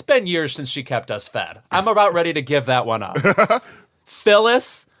Anderson. It's been years since she kept us fed. I'm about ready to give that one up.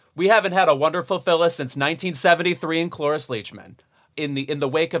 Phyllis. We haven't had a wonderful Phyllis since 1973 in Cloris Leachman. In the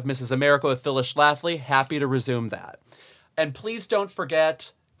wake of Mrs. America with Phyllis Schlafly, happy to resume that. And please don't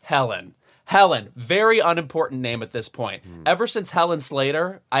forget Helen. Helen, very unimportant name at this point. Ever since Helen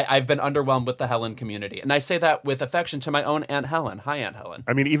Slater, I've been underwhelmed with the Helen community. And I say that with affection to my own Aunt Helen. Hi, Aunt Helen.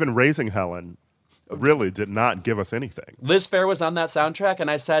 I mean, even Raising Helen really did not give us anything. Liz Phair was on that soundtrack, and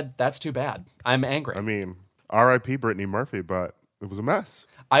I said, that's too bad. I'm angry. I mean, R.I.P. Brittany Murphy, but it was a mess.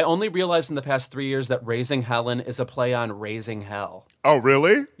 I only realized in the past 3 years that Raising Helen is a play on Raising Hell. Oh,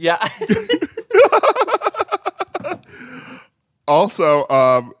 really? Yeah.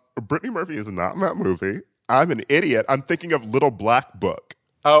 Also, Brittany Murphy is not in that movie. I'm an idiot. I'm thinking of Little Black Book.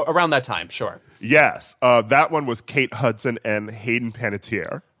 Oh, around that time, sure. Yes. That one was Kate Hudson and Hayden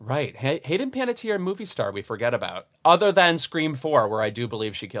Panettiere. Right. Hayden Panettiere, movie star we forget about. Other than Scream 4, where I do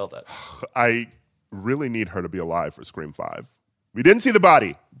believe she killed it. I really need her to be alive for Scream 5. We didn't see the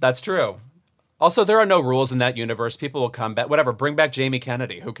body. That's true. Also, there are no rules in that universe. People will come back. Whatever, bring back Jamie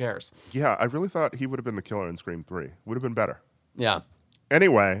Kennedy. Who cares? Yeah, I really thought he would have been the killer in Scream 3. Would have been better. Yeah.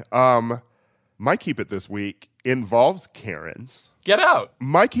 Anyway, my Keep It this week involves Karens. Get out.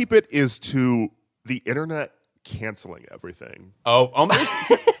 My Keep It is to the internet canceling everything. Oh my.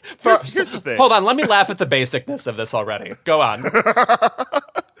 Here's the thing. Hold on, let me laugh at the basicness of this already. Go on.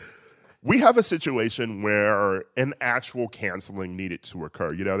 We have a situation where an actual canceling needed to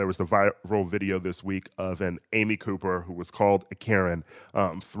occur. You know, there was the viral video this week of an Amy Cooper who was called a Karen,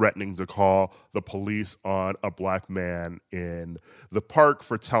 threatening to call the police on a black man in the park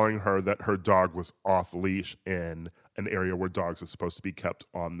for telling her that her dog was off leash in an area where dogs are supposed to be kept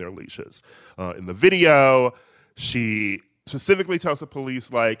on their leashes. In the video, she specifically tells the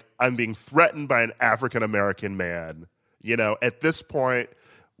police, like, I'm being threatened by an African-American man. You know, at this point,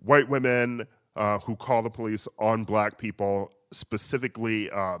 white women who call the police on black people, specifically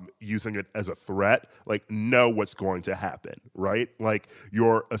using it as a threat, like, know what's going to happen, right? Like,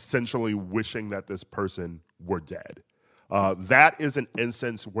 you're essentially wishing that this person were dead. That is an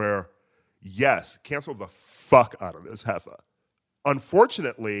instance where, yes, cancel the fuck out of this heifer.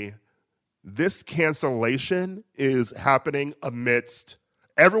 Unfortunately, this cancellation is happening amidst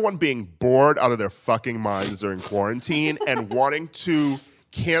everyone being bored out of their fucking minds during quarantine and wanting to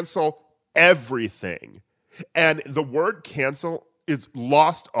cancel everything. And the word cancel is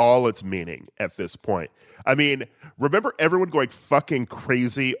lost all its meaning at this point. I mean, remember everyone going fucking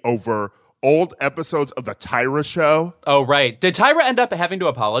crazy over old episodes of the Tyra show? Oh, right. Did Tyra end up having to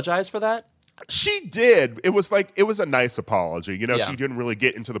apologize for that? She did. It was a nice apology. You know, Yeah. She didn't really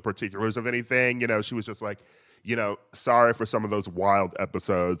get into the particulars of anything. You know, she was just like, you know, sorry for some of those wild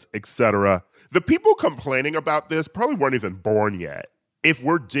episodes, etc. The people complaining about this probably weren't even born yet. If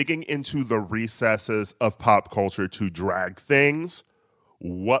we're digging into the recesses of pop culture to drag things,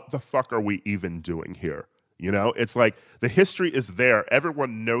 what the fuck are we even doing here? You know, it's like the history is there.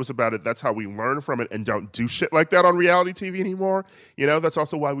 Everyone knows about it. That's how we learn from it and don't do shit like that on reality TV anymore. You know, that's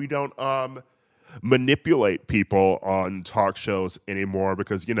also why we don't manipulate people on talk shows anymore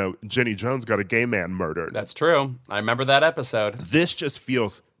because, you know, Jenny Jones got a gay man murdered. That's true. I remember that episode. This just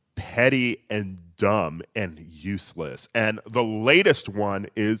feels petty and dumb and useless. And the latest one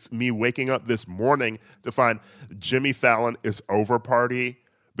is me waking up this morning to find Jimmy Fallon is over party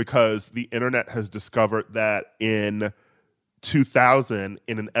because the internet has discovered that in 2000,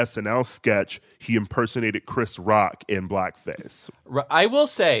 in an SNL sketch, he impersonated Chris Rock in blackface. I will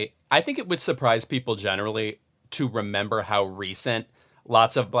say, I think it would surprise people generally to remember how recent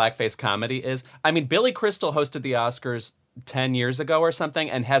lots of blackface comedy is. I mean, Billy Crystal hosted the Oscars 10 years ago or something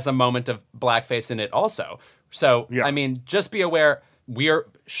and has a moment of blackface in it also. So, yeah. I mean, just be aware, we're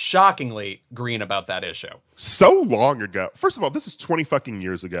shockingly green about that issue. So long ago. First of all, this is 20 fucking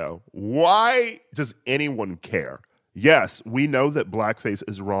years ago. Why does anyone care? Yes, we know that blackface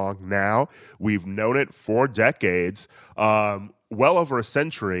is wrong now. We've known it for decades, well over a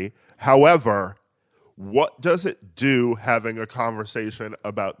century. However, what does it do having a conversation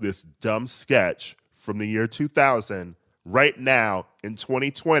about this dumb sketch from the year 2000 right now in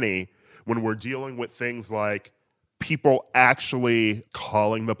 2020 when we're dealing with things like people actually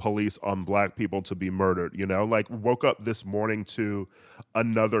calling the police on black people to be murdered? You know, like, woke up this morning to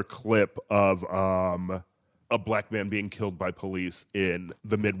another clip of a black man being killed by police in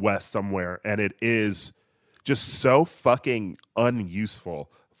the Midwest somewhere, and it is just so fucking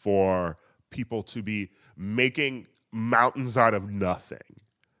unuseful for people to be making mountains out of nothing.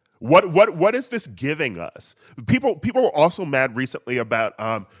 What is this giving us? People were also mad recently about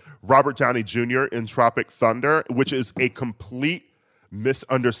Robert Downey Jr. in Tropic Thunder, which is a complete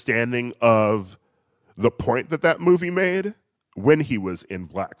misunderstanding of the point that movie made when he was in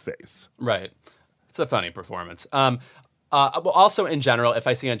blackface. Right. It's a funny performance. Also, in general, if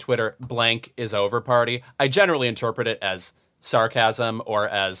I see on Twitter, blank is over party, I generally interpret it as sarcasm or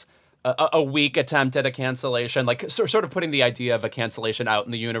as a weak attempt at a cancellation, like sort of putting the idea of a cancellation out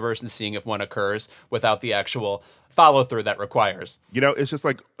in the universe and seeing if one occurs without the actual follow through that requires. You know, it's just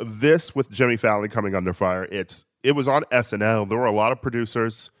like this with Jimmy Fallon coming under fire. It was on SNL. There were a lot of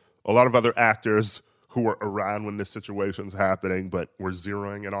producers, a lot of other actors who were around when this situation's happening, but were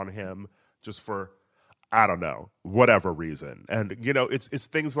zeroing it on him just for, I don't know, whatever reason. And, you know, it's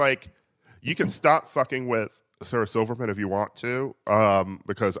things like, you can stop fucking with Sarah Silverman if you want to,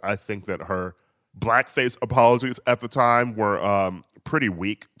 because I think that her blackface apologies at the time were pretty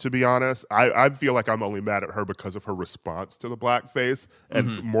weak, to be honest. I feel like I'm only mad at her because of her response to the blackface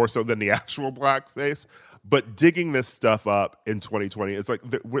and more so than the actual blackface. But digging this stuff up in 2020, it's like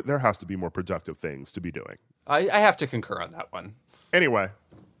there has to be more productive things to be doing. I have to concur on that one. Anyway.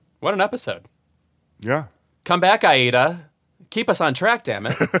 What an episode. Yeah. Come back, Aida. Keep us on track, damn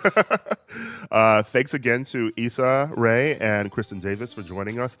it. Thanks again to Issa Rae and Kristen Davis for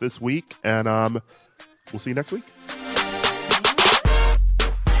joining us this week. And we'll see you next week.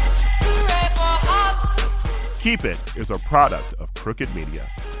 Keep It is a product of Crooked Media.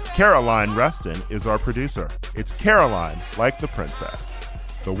 Caroline Reston is our producer. It's Caroline, like the princess,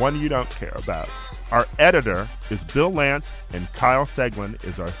 the one you don't care about. Our editor is Bill Lance, and Kyle Seglin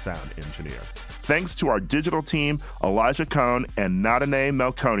is our sound engineer. Thanks to our digital team, Elijah Cohn and Nadine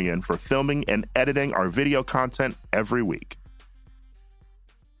Melkonian, for filming and editing our video content every week.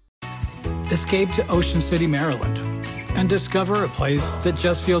 Escape to Ocean City, Maryland, and discover a place that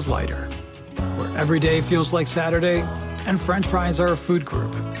just feels lighter, where every day feels like Saturday and French fries are a food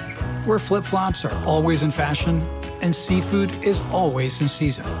group, where flip-flops are always in fashion and seafood is always in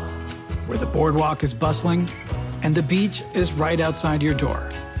season, where the boardwalk is bustling and the beach is right outside your door,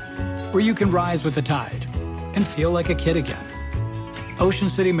 where you can rise with the tide and feel like a kid again. Ocean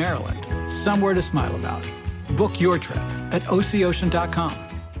City, Maryland, somewhere to smile about. Book your trip at OCOcean.com.